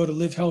upgrade. You can go to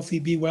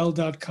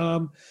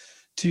livehealthybewell.com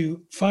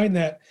to find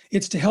that.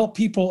 It's to help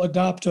people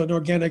adopt an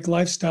organic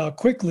lifestyle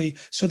quickly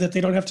so that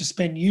they don't have to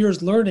spend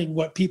years learning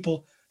what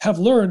people have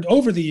learned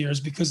over the years,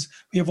 because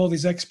we have all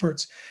these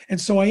experts.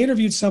 And so I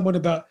interviewed someone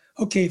about,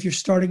 okay, if you're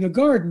starting a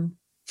garden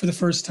for the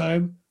first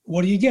time,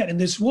 what do you get? And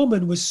this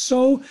woman was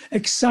so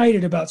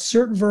excited about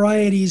certain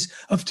varieties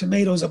of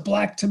tomatoes, a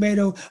black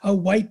tomato, a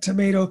white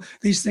tomato,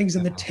 these things,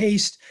 and the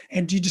taste.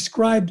 And you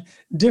described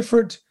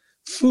different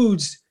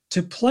foods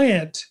to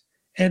plant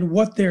and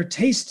what their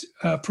taste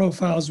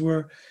profiles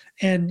were.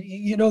 And,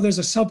 you know, there's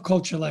a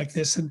subculture like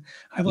this, and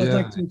I would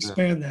like to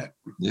expand that.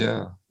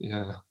 Yeah.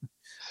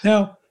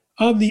 Now,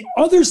 on the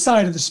other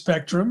side of the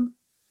spectrum,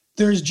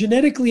 there's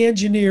genetically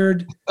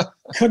engineered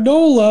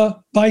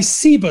canola by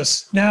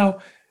Cibus. Now,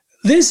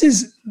 this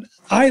is,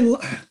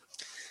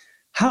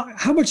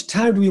 how much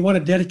time do we want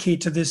to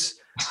dedicate to this?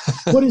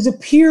 What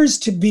appears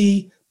to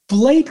be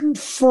blatant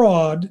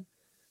fraud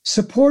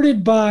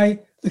supported by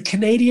the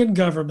Canadian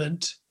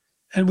government,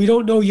 and we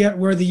don't know yet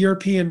where the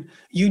European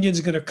Union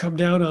is going to come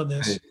down on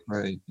this.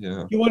 Right,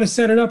 yeah. You want to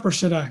set it up, or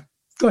should I?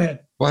 Go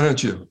ahead. Why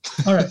don't you?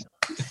 All right.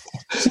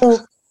 So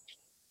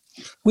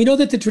we know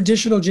that the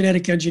traditional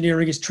genetic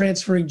engineering is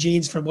transferring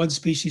genes from one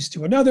species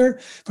to another,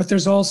 but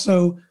there's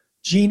also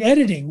gene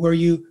editing, where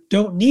you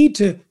don't need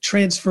to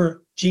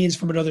transfer genes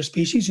from another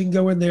species. You can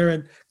go in there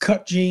and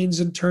cut genes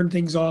and turn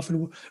things off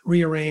and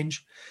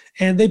rearrange.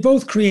 And they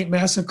both create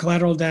massive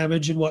collateral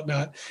damage and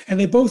whatnot. And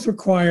they both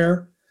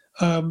require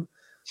the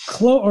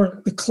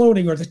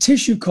cloning or the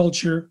tissue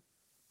culture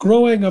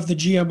growing of the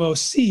GMO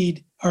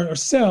seed or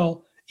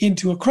cell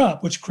into a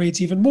crop, which creates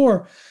even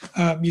more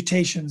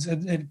mutations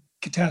and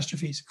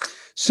catastrophes.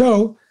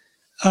 So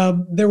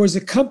there was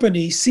a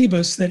company,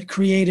 Cibus, that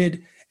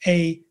created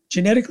a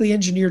genetically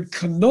engineered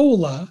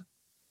canola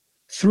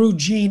through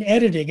gene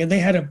editing. And they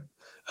had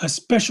a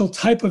special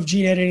type of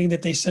gene editing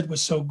that they said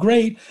was so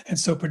great and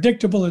so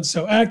predictable and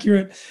so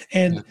accurate.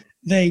 And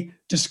they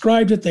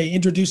described it. They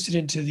introduced it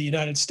into the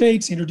United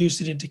States, introduced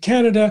it into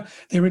Canada.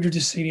 They were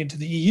introducing it into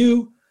the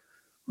EU.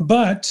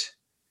 But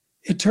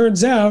it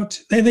turns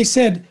out, and they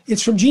said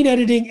it's from gene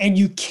editing, and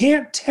you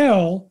can't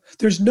tell,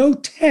 there's no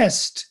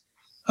test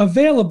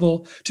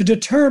available to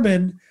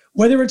determine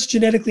whether it's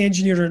genetically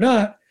engineered or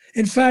not.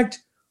 In fact,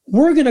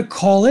 we're going to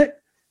call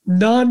it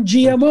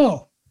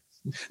non-GMO.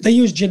 They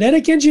use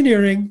genetic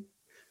engineering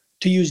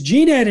to use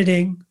gene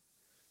editing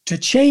to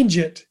change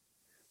it.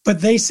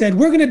 But they said,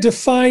 we're going to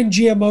define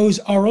GMOs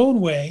our own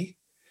way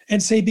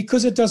and say,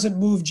 because it doesn't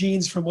move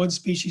genes from one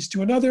species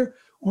to another,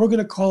 we're going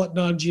to call it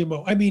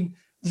non-GMO. I mean,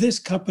 this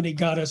company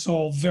got us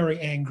all very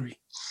angry.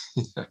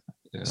 Yeah.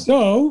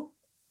 So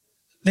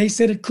they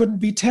said it couldn't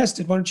be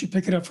tested. Why don't you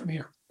pick it up from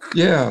here?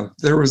 Yeah,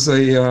 there was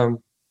a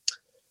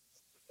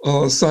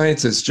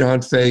scientist,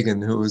 John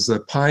Fagan, who was a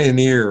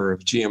pioneer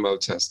of GMO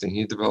testing.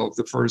 He developed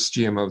the first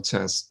GMO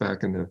test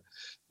back in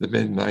the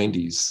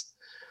mid-90s.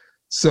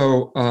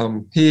 So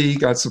he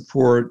got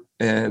support,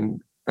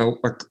 and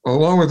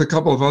along with a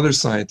couple of other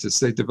scientists,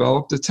 they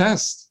developed a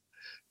test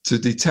to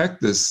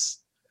detect this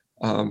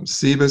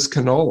Cibus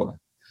canola.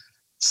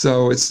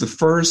 So it's the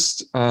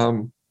first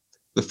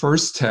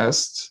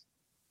test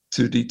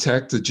to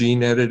detect a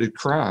gene-edited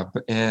crop.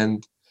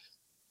 And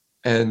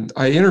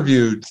I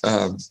interviewed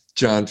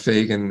John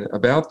Fagan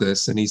about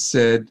this, and he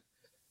said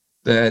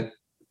that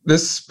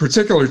this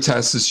particular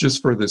test is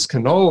just for this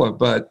canola,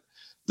 but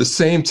the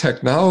same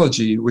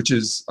technology, which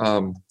is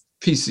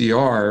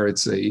PCR,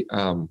 it's a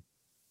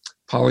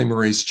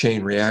polymerase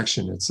chain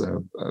reaction. It's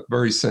a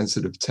very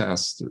sensitive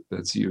test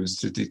that's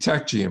used to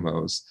detect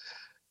GMOs.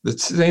 The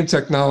same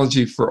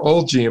technology for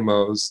old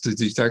GMOs to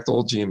detect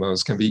old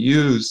GMOs can be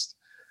used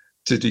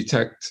to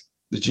detect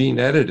the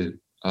gene-edited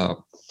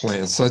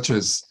plants, such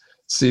as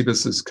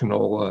Cibus's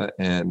canola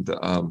and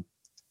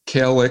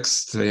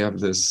Calyx. They have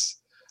this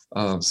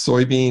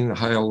soybean,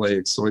 high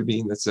oleic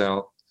soybean that's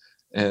out.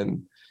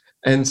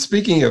 And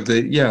speaking of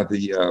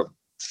the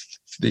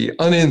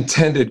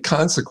unintended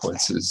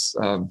consequences,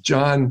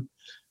 John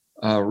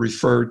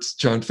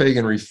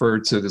Fagan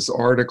referred to this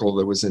article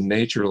that was in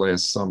Nature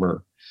last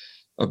summer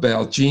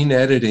about gene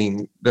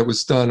editing that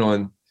was done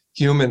on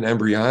human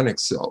embryonic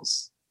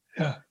cells.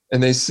 Yeah.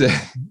 And they said,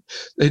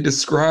 they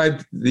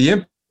described the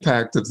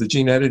impact of the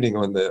gene editing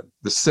on the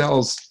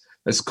cells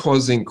as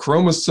causing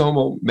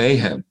chromosomal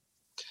mayhem.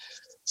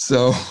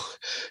 So,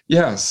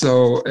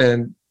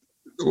 and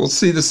we'll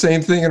see the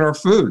same thing in our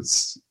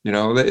foods. You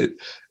know,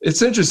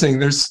 it's interesting.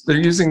 They're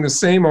using the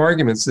same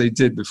arguments they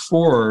did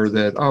before,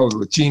 that,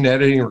 with gene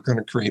editing, we're going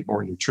to create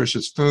more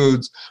nutritious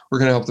foods. We're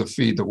going to help to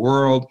feed the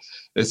world.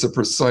 It's a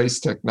precise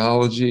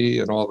technology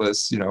and all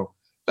this,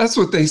 That's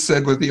what they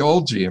said with the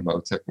old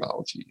GMO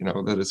technology,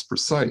 that it's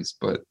precise.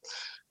 But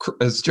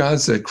as John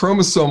said,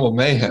 chromosomal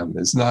mayhem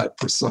is not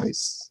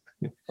precise.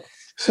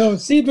 So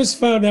Cibus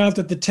found out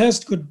that the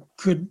test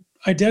could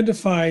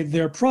identify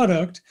their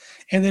product,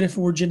 and that if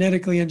it were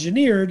genetically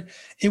engineered,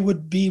 it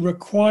would be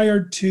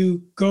required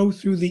to go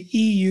through the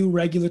EU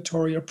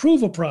regulatory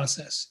approval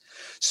process.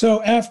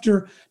 So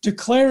after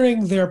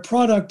declaring their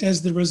product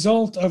as the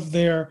result of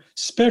their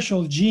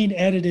special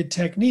gene-edited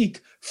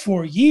technique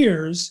for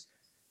years,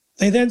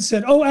 they then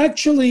said, oh,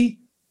 actually,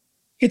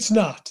 it's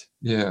not.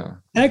 Yeah.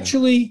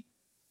 Actually,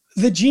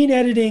 the gene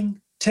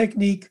editing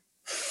technique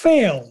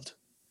failed.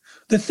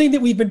 The thing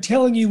that we've been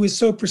telling you is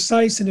so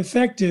precise and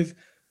effective,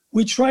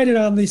 we tried it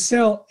on the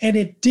cell and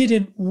it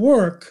didn't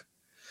work,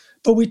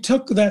 but we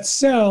took that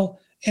cell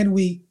and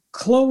we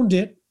cloned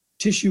it,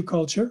 tissue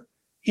culture,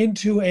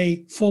 into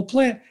a full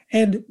plant.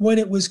 And when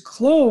it was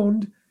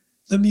cloned,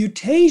 the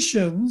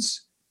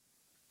mutations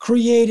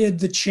created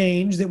the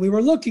change that we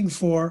were looking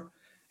for.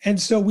 And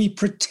so we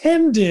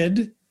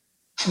pretended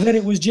that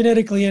it was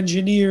genetically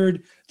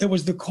engineered that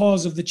was the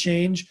cause of the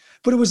change,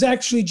 but it was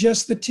actually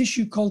just the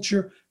tissue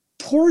culture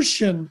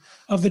portion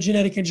of the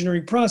genetic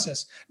engineering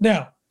process.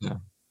 Now,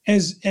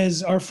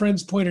 as our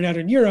friends pointed out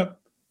in Europe,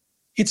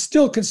 it's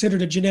still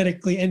considered a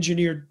genetically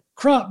engineered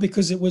crop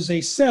because it was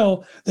a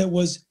cell that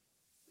was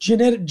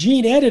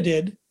gene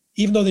edited.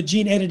 Even though the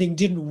gene editing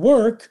didn't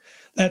work,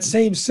 that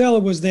same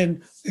cell was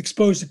then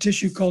exposed to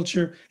tissue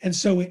culture, and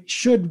so it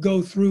should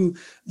go through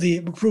the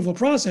approval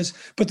process.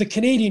 But the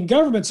Canadian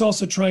government's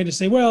also trying to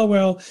say,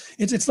 well,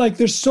 it's like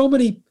there's so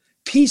many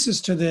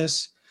pieces to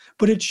this,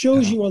 but it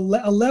shows you a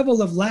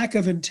level of lack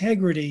of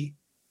integrity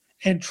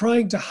and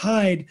trying to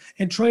hide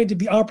and trying to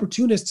be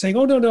opportunist, saying,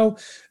 oh, no,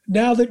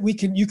 now that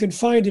you can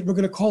find it, we're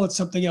going to call it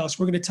something else.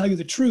 We're going to tell you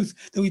the truth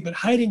that we've been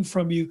hiding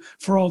from you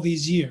for all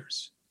these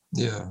years.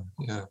 Yeah,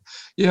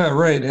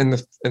 right. And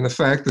the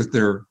fact that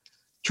they're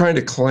trying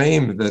to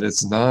claim that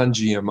it's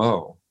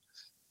non-GMO,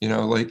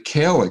 like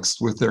Calyx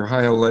with their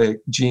high oleic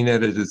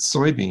gene-edited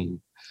soybean,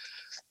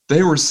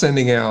 they were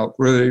sending out,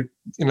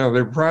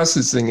 they're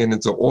processing it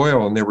into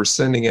oil, and they were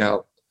sending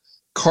out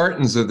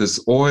cartons of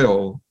this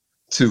oil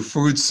to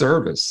food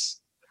service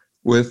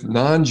with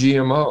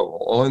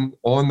non-GMO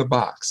on the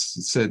box.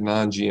 It said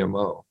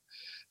non-GMO.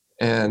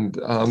 And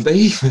they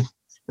even,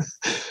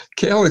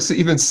 Calyx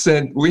even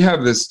sent, we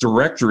have this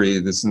directory,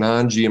 this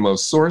non-GMO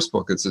source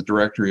book. It's a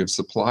directory of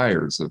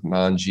suppliers of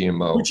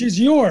non-GMO. Which is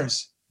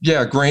yours.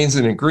 Yeah, grains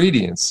and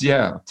ingredients.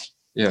 Yeah,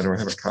 do I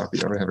have a copy?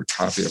 I don't have a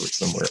copy of it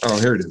somewhere. Oh,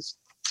 here it is.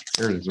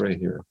 Here it is right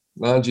here.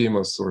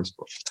 Non-GMO source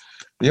book.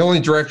 The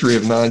only directory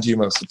of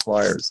non-GMO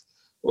suppliers.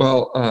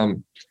 Well,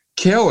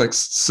 Calyx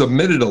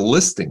submitted a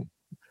listing.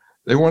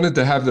 They wanted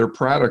to have their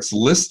products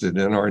listed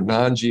in our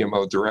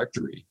non-GMO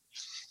directory.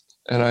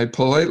 And I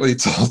politely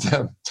told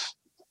them,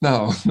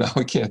 no,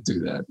 we can't do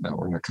that. No,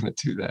 we're not going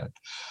to do that.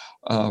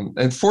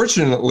 And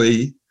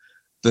fortunately,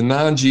 the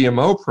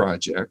non-GMO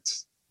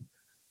project,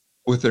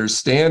 with their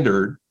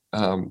standard,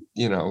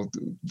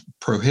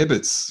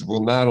 prohibits,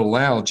 will not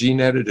allow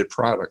gene-edited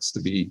products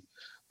to be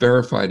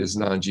verified as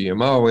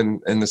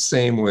non-GMO, and the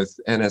same with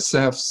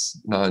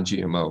NSF's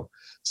non-GMO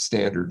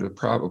standard,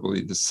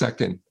 probably the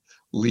second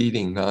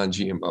leading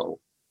non-GMO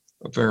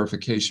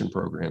verification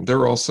program.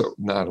 They're also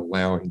not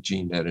allowing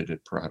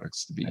gene-edited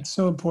products to be. That's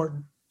so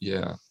important.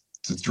 Yeah,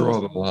 to draw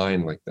the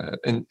line like that.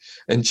 And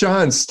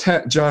John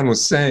Fagan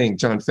was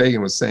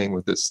saying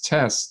with this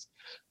test,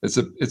 it's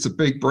a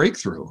big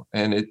breakthrough,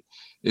 and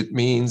it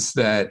means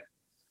that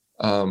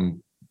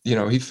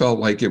he felt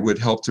like it would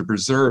help to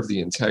preserve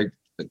the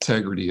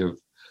integrity of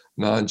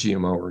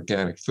non-GMO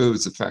organic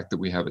foods. The fact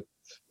that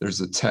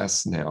there's a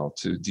test now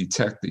to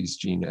detect these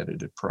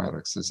gene-edited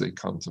products as they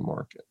come to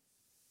market.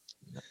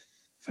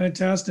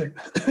 Fantastic.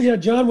 Yeah,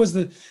 John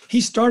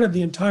he started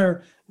the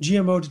entire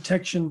GMO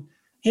detection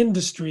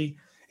industry.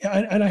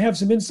 And I have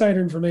some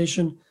insider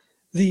information.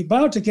 The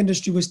biotech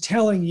industry was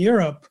telling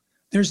Europe,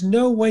 there's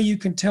no way you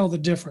can tell the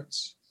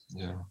difference.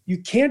 Yeah.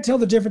 You can't tell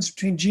the difference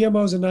between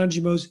GMOs and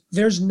non-GMOs.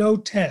 There's no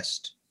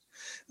test.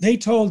 They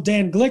told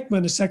Dan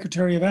Glickman, the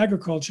Secretary of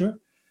Agriculture,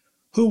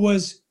 who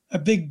was a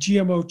big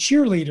GMO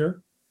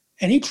cheerleader,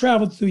 and he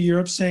traveled through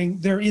Europe saying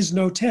there is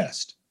no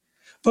test.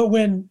 But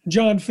when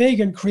John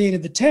Fagan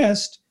created the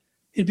test,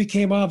 it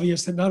became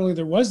obvious that not only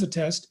there was the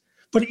test,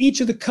 but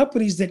each of the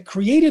companies that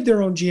created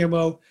their own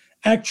GMO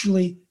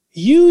actually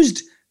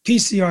used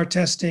PCR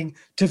testing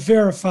to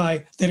verify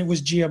that it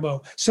was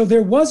GMO. So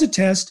there was a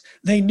test.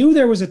 They knew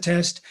there was a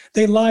test.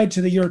 They lied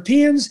to the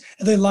Europeans,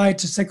 and they lied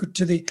to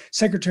the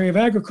Secretary of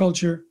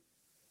Agriculture,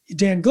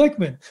 Dan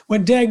Glickman.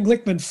 When Dan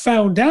Glickman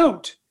found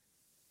out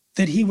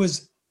that he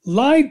was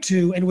lied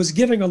to and was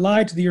giving a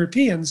lie to the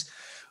Europeans,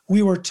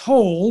 we were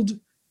told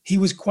he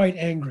was quite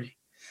angry.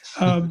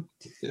 But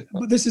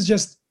this is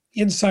just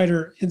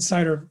insider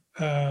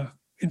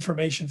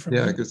information from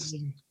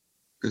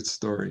good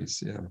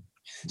stories. Yeah.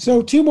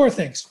 So 2 more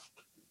things.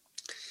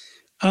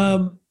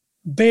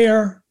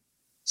 Bayer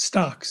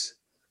stocks.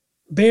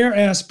 Bayer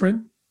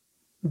Aspirin,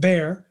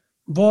 Bayer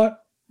bought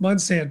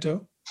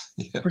Monsanto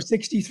for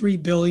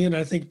 $63 billion.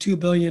 I think $2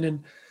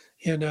 billion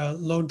in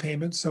loan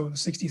payments, so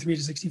 63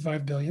 to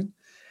 65 billion.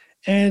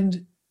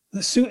 And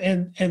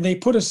they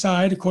put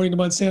aside, according to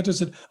Monsanto,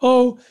 said,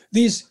 oh,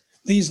 these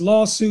these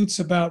lawsuits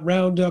about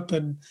Roundup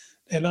and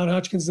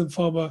non-Hodgkin's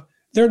lymphoma,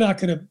 they're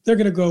going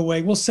to go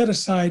away. We'll set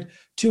aside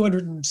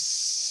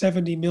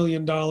 $270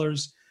 million,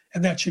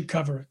 and that should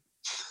cover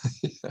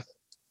it. Yeah.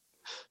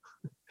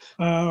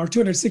 Or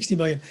 260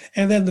 million.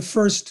 And then the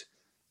first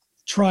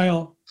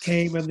trial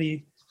came and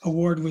the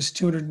award was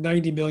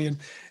 290 million.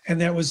 And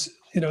that was,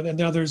 and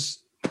now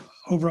there's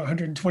over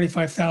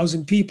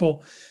 125,000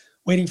 people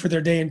waiting for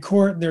their day in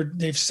court, and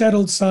they've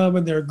settled some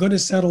and they're going to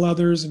settle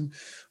others and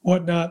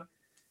whatnot.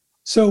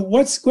 So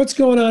what's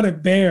going on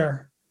at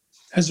Bayer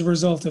as a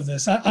result of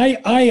this?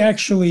 I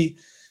actually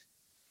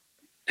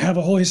have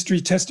a whole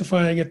history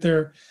testifying at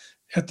their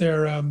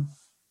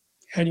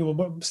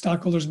annual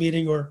stockholders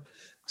meeting, or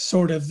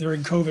sort of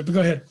during COVID, but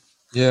go ahead.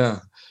 Yeah.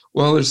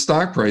 Well, their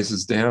stock price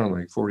is down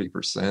like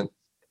 40%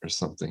 or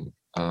something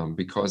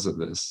because of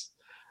this.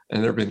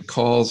 And there have been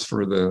calls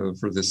for the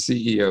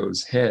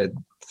CEO's head,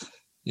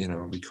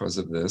 because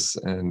of this.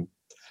 And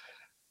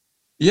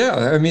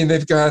yeah, I mean,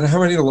 they've got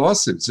how many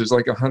lawsuits? There's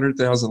like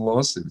 100,000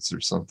 lawsuits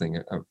or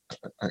something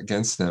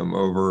against them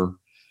over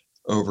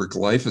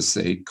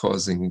glyphosate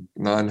causing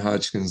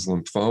non-Hodgkin's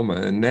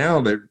lymphoma. And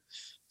now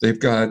they've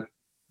got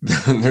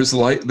there's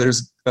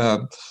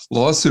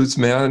lawsuits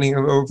mounting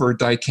over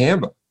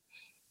dicamba,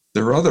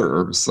 their other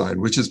herbicide,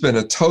 which has been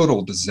a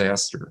total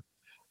disaster.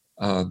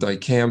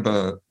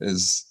 Dicamba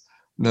is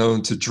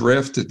known to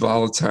drift. It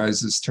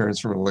volatilizes, turns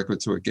from a liquid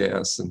to a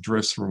gas, and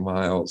drifts for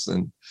miles.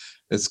 And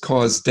it's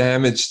caused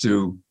damage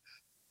to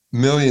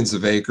millions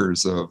of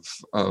acres of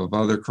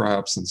other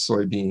crops and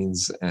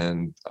soybeans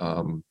and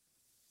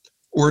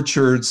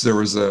orchards. There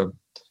was a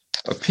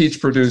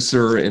peach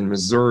producer in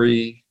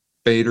Missouri,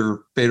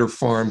 Bader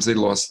Farms. They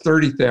lost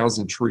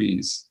 30,000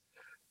 trees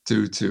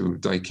due to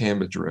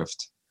dicamba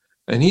drift.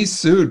 And he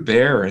sued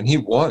Bayer, and he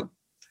won.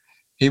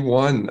 He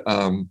won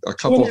a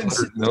couple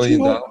 $100 million.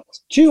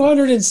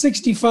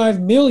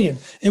 $265 million.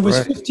 It was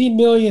right. $15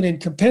 million in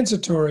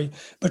compensatory,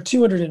 but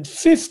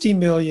 $250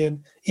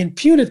 million in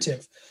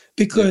punitive.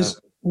 Because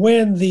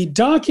when the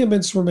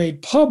documents were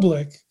made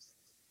public,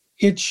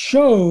 it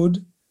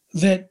showed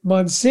that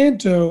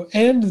Monsanto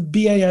and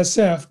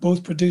BASF,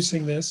 both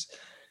producing this,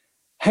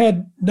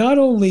 had not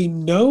only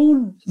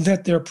known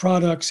that their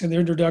products and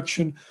their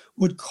introduction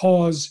would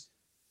cause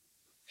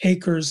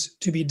acres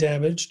to be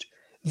damaged,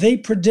 they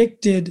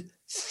predicted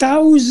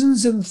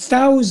thousands and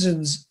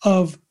thousands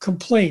of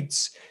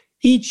complaints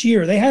each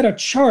year. They had a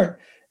chart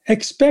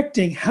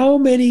expecting how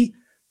many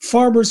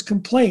farmers'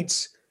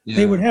 complaints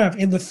they would have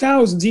in the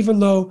thousands, even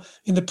though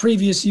in the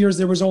previous years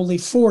there was only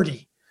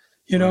 40,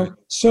 Right.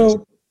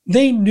 So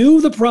they knew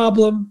the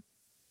problem,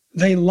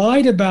 they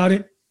lied about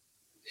it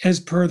as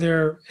per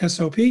their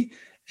SOP,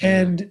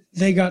 and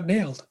they got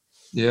nailed.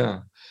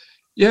 Yeah.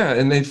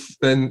 And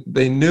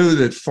they knew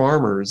that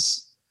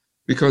farmers,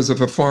 because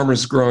if a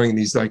farmer's growing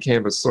these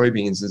dicamba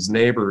soybeans, his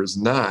neighbor is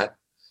not,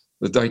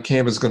 the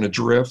dicamba is going to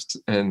drift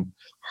and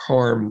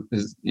harm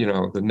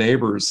the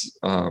neighbor's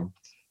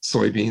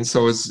soybeans.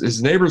 So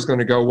his neighbor's going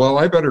to go, well,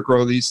 I better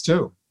grow these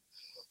too.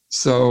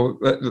 So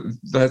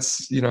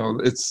that's,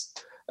 it's,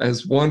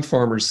 as one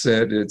farmer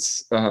said,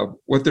 it's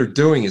what they're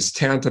doing is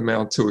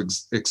tantamount to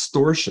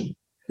extortion.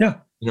 Yeah.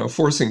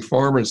 Forcing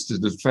farmers to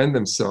defend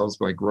themselves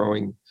by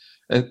growing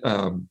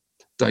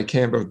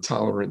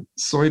dicamba-tolerant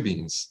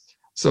soybeans.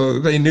 So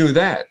they knew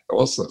that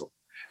also.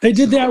 They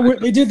did that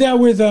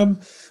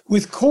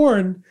with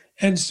corn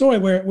and soy,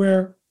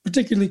 where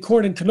particularly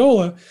corn and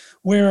canola,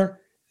 where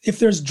if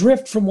there's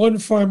drift from one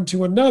farm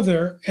to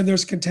another and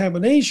there's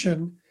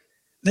contamination,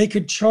 they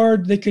could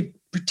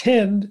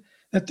pretend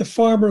that the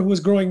farmer who was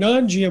growing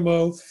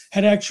non-GMO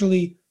had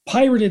actually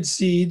pirated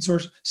seeds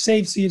or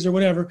saved seeds or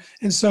whatever.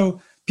 And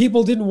so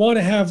people didn't want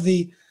to have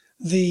the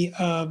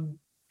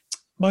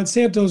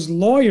Monsanto's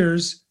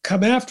lawyers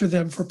come after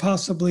them for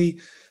possibly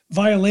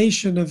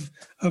violation of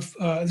this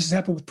has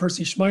happened with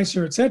Percy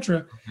Schmeiser, et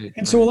cetera.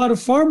 And so a lot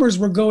of farmers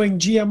were going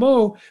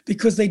GMO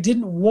because they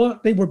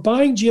were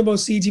buying GMO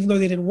seeds even though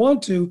they didn't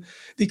want to,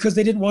 because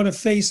they didn't want to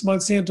face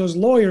Monsanto's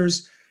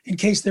lawyers in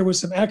case there was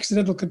some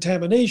accidental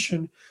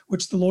contamination,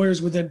 which the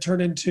lawyers would then turn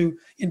into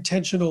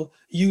intentional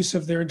use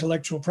of their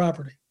intellectual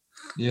property.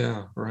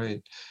 Yeah, right.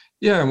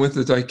 Yeah, and with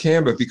the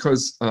dicamba,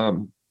 because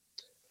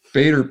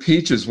Bader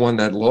Peaches won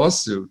that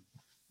lawsuit,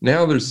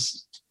 now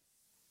there's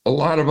a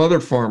lot of other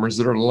farmers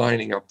that are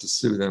lining up to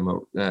sue them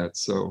over that.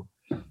 So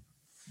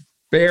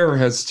Bayer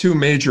has two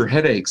major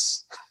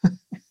headaches.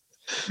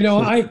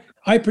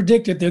 I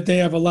predicted that they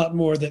have a lot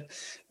more, that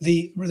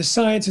the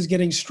science is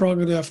getting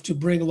strong enough to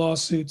bring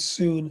lawsuits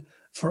soon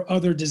for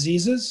other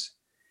diseases,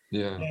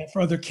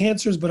 for other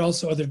cancers, but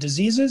also other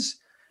diseases.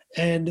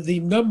 And the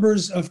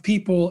numbers of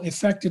people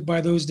affected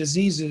by those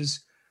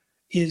diseases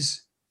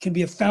can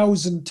be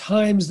 1,000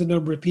 times the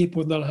number of people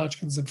with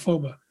non-Hodgkin's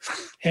lymphoma.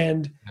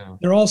 And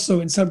they're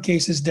also, in some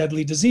cases,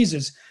 deadly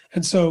diseases.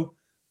 And so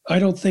I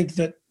don't think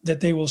that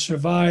they will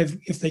survive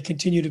if they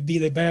continue to be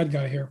the bad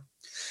guy here.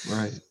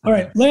 Right. All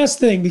right, last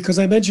thing, because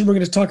I mentioned we're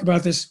going to talk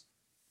about this.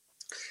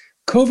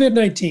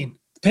 COVID-19,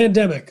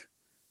 pandemic,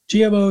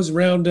 GMOs,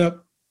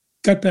 Roundup,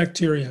 gut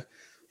bacteria.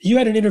 you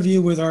had an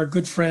interview with our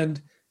good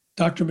friend,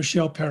 Dr.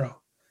 Michelle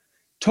Perro.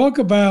 Talk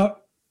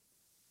about,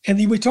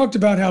 and we talked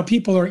about how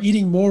people are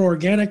eating more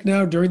organic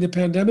now during the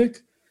pandemic.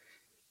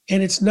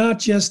 And it's not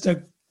just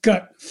a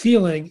gut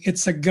feeling,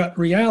 it's a gut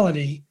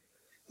reality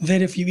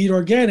that if you eat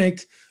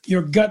organic,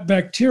 your gut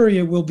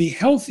bacteria will be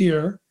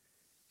healthier,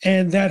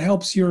 and that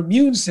helps your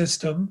immune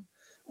system,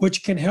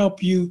 which can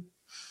help you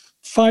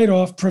fight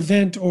off,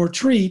 prevent, or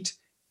treat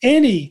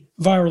any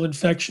viral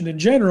infection in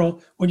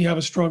general when you have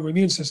a stronger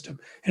immune system.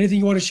 Anything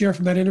you want to share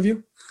from that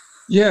interview?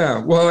 Yeah,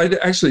 well, I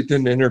actually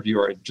did an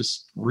interview. I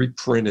just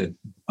reprinted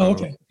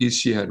Okay. a piece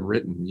she had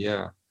written.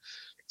 Yeah.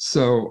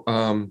 So,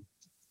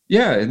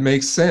 yeah, it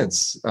makes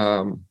sense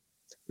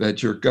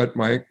that your gut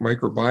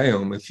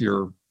microbiome, if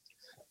you're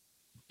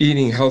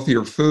eating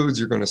healthier foods,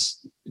 you're going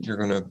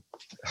to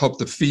help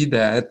to feed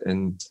that,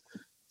 and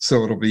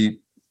so it'll be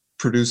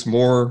produce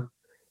more,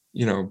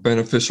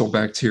 beneficial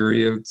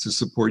bacteria to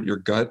support your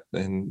gut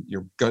and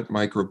your gut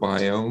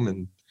microbiome,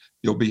 and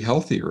you'll be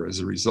healthier as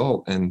a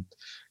result. And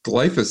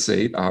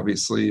glyphosate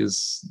obviously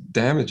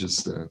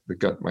damages the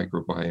gut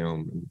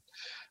microbiome.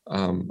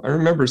 And I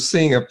remember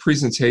seeing a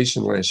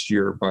presentation last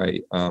year by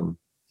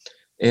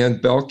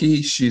Ann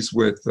Belke. She's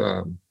with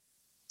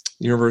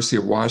University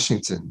of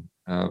Washington.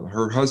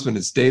 Her husband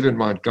is David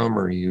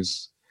Montgomery,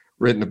 who's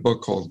written a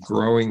book called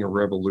Growing a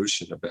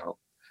Revolution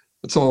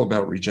it's all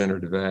about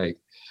regenerative ag.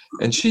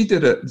 And she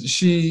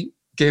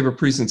gave a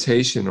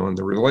presentation on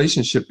the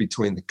relationship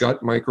between the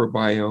gut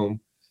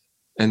microbiome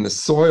and the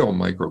soil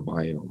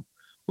microbiome,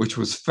 which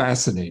was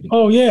fascinating.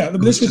 Oh yeah,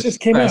 this just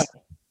came out.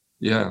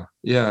 Yeah,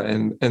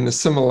 and the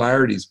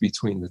similarities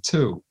between the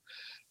two,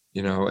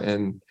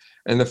 and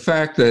the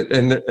fact that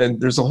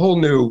and there's a whole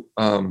new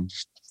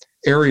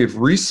area of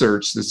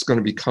research that's going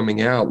to be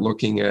coming out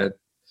looking at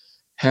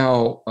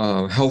how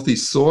healthy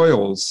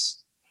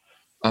soils,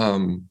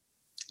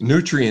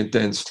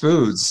 nutrient-dense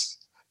foods,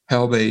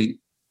 how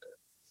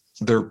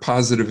their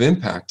positive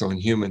impact on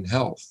human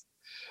health.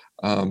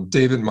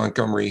 David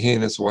Montgomery, he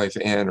and his wife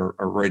Ann are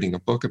writing a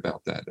book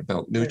about that,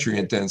 about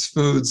nutrient-dense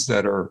foods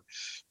that are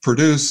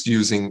produced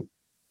using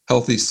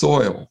healthy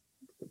soil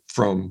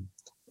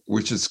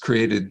which is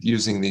created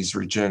using these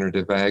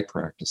regenerative ag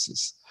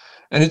practices.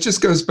 And it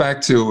just goes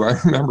back to, I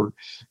remember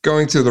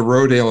going to the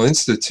Rodale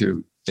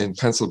Institute in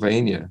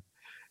Pennsylvania.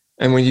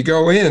 And when you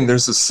go in,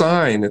 there's a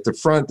sign at the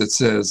front that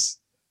says,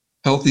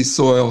 healthy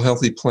soil,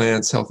 healthy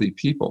plants, healthy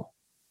people.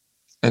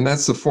 And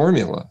that's the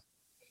formula.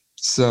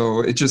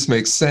 So it just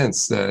makes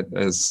sense that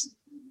as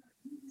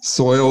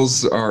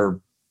soils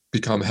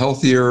become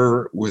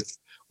healthier with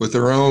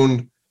their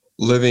own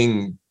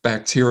living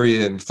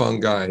bacteria and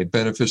fungi,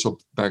 beneficial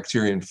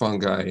bacteria and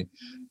fungi,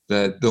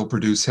 that they'll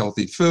produce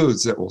healthy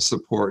foods that will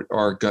support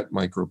our gut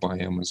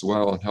microbiome as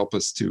well and help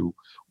us to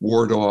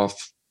ward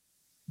off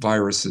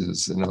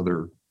viruses and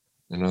other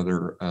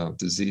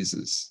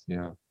diseases.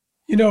 Yeah.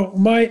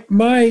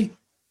 My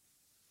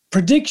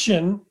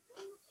prediction,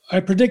 I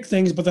predict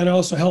things, but then I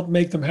also help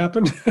make them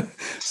happen.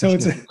 So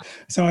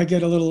I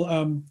get a little,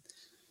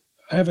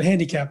 I have a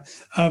handicap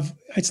of,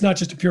 it's not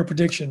just a pure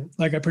prediction.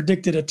 Like I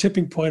predicted a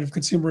tipping point of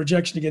consumer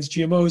rejection against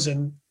GMOs,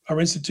 and our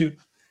institute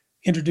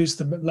introduced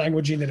the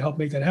languaging that helped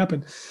make that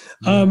happen.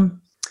 Yeah.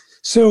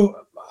 So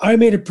I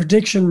made a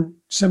prediction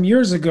some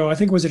years ago, I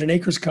think it was at an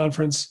Acres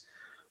conference,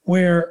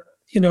 where,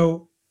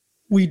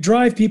 we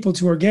drive people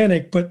to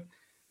organic, but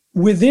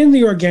within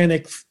the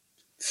organic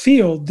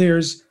field,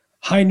 there's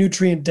high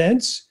nutrient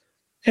dense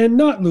and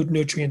not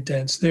nutrient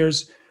dense.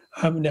 There's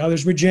now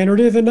there's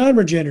regenerative and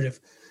non-regenerative,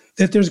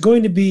 that there's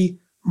going to be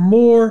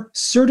more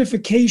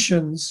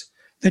certifications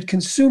that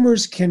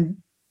consumers can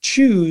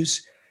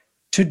choose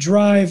to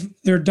drive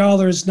their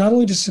dollars, not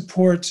only to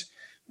support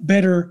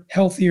better,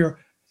 healthier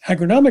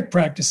agronomic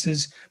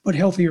practices, but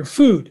healthier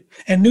food.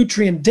 And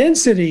nutrient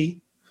density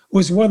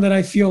was one that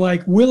I feel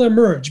like will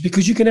emerge,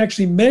 because you can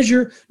actually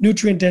measure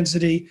nutrient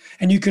density,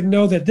 and you can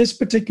know that this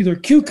particular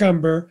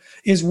cucumber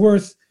is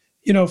worth,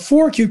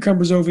 4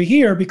 cucumbers over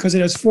here because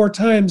it has 4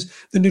 times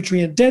the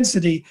nutrient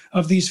density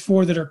of these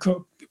 4 that are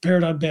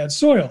prepared on bad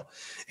soil.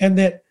 And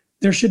that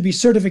there should be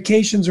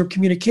certifications or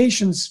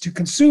communications to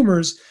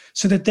consumers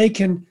so that they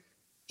can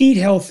eat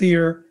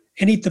healthier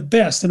and eat the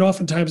best. And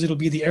oftentimes it'll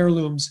be the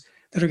heirlooms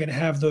that are going to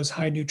have those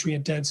high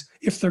nutrient dense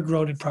if they're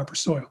grown in proper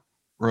soil.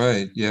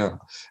 Right, yeah.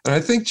 And I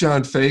think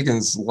John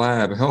Fagan's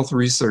lab, Health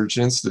Research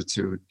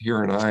Institute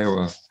here in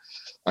Iowa,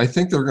 I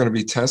think they're going to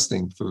be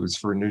testing foods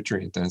for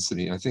nutrient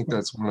density. I think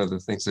that's one of the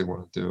things they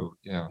want to do.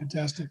 Yeah.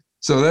 Fantastic.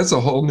 So that's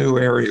a whole new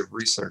area of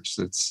research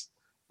that's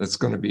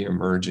going to be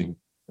emerging.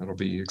 It'll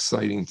be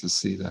exciting to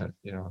see that.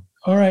 Yeah.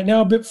 All right.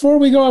 Now, before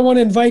we go, I want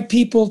to invite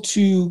people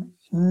to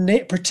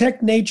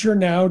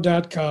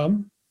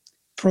protectnaturenow.com,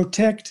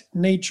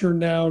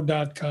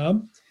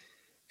 protectnaturenow.com,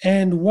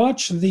 and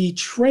watch the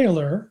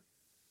trailer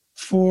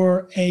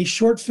for a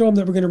short film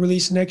that we're going to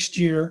release next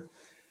year.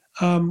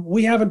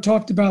 We haven't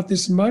talked about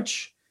this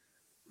much,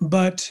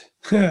 but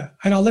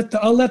and I'll let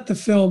the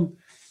film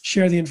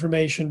share the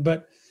information.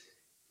 But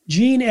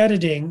gene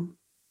editing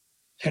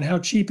and how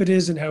cheap it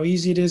is and how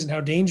easy it is and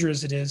how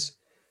dangerous it is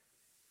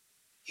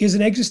is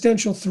an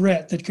existential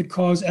threat that could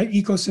cause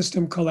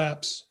ecosystem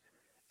collapse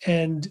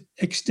and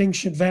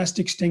extinction, vast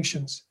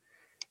extinctions.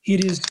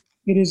 It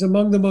is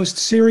among the most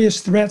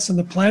serious threats on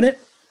the planet.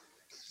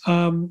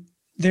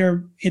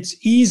 It's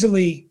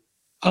easily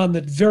on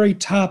the very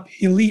top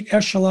elite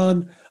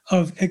echelon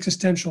of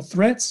existential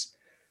threats.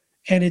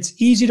 And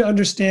it's easy to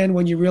understand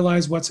when you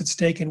realize what's at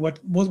stake and what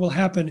will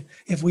happen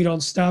if we don't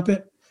stop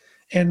it.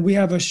 And we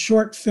have a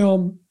short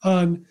film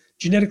on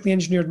genetically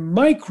engineered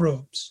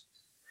microbes.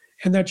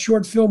 And that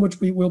short film,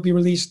 which will be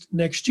released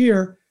next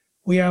year,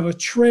 we have a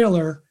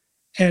trailer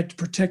at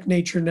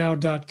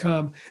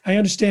protectnaturenow.com. I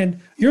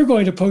understand you're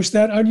going to post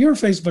that on your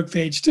Facebook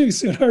page too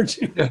soon, aren't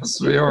you?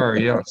 Yes, we are,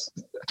 yes.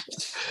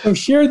 So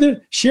share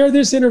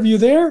this interview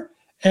there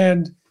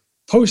and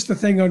post the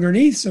thing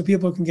underneath so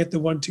people can get the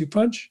 1-2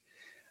 punch.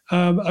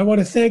 I want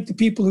to thank the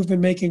people who've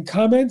been making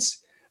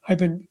comments. I've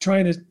been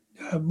trying to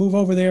move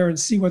over there and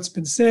see what's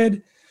been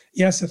said.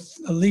 Yes,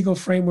 a legal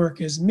framework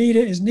is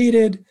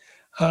needed.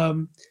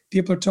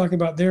 People are talking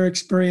about their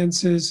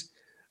experiences.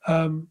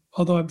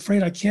 Although I'm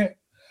afraid I can't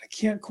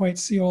quite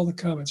see all the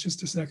comments.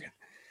 Just a second.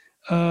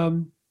 Yeah,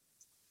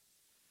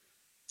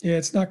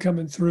 it's not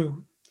coming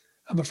through.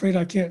 I'm afraid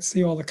I can't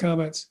see all the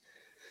comments.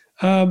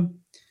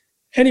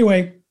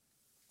 Anyway,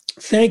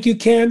 thank you,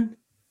 Ken,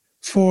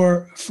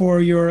 for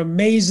your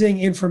amazing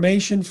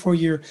information, for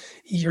your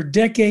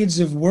decades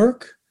of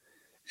work,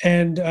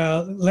 and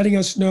letting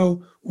us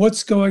know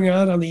what's going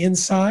on the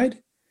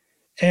inside.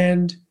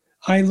 And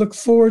I look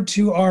forward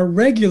to our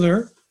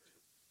regular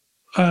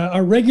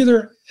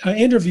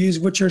interviews,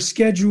 which are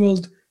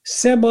scheduled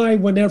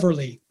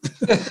semi-wheneverly.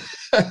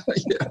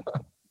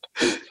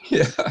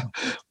 Yeah.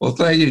 Well,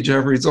 thank you,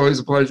 Jeffrey. It's always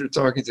a pleasure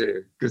talking to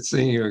you. Good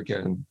seeing you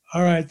again.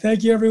 All right.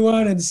 Thank you,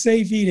 everyone, and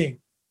safe eating.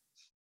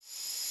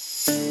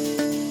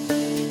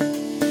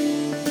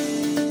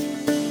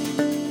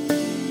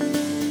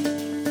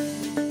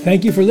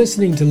 Thank you for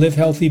listening to Live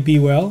Healthy, Be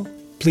Well.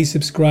 Please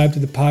subscribe to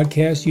the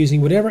podcast using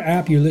whatever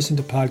app you listen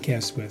to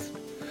podcasts with,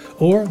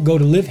 or go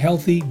to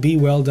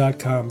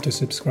livehealthybewell.com to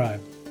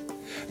subscribe.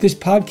 This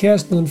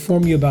podcast will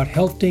inform you about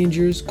health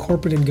dangers,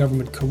 corporate and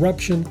government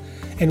corruption,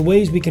 and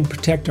ways we can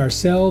protect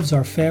ourselves,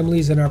 our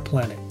families, and our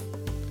planet.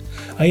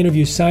 I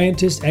interview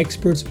scientists,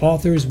 experts,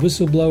 authors,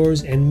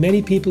 whistleblowers, and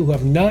many people who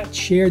have not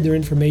shared their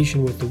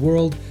information with the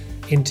world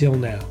until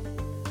now.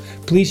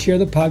 Please share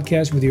the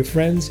podcast with your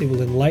friends. It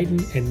will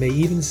enlighten and may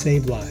even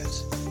save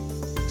lives.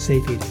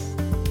 Safe eating.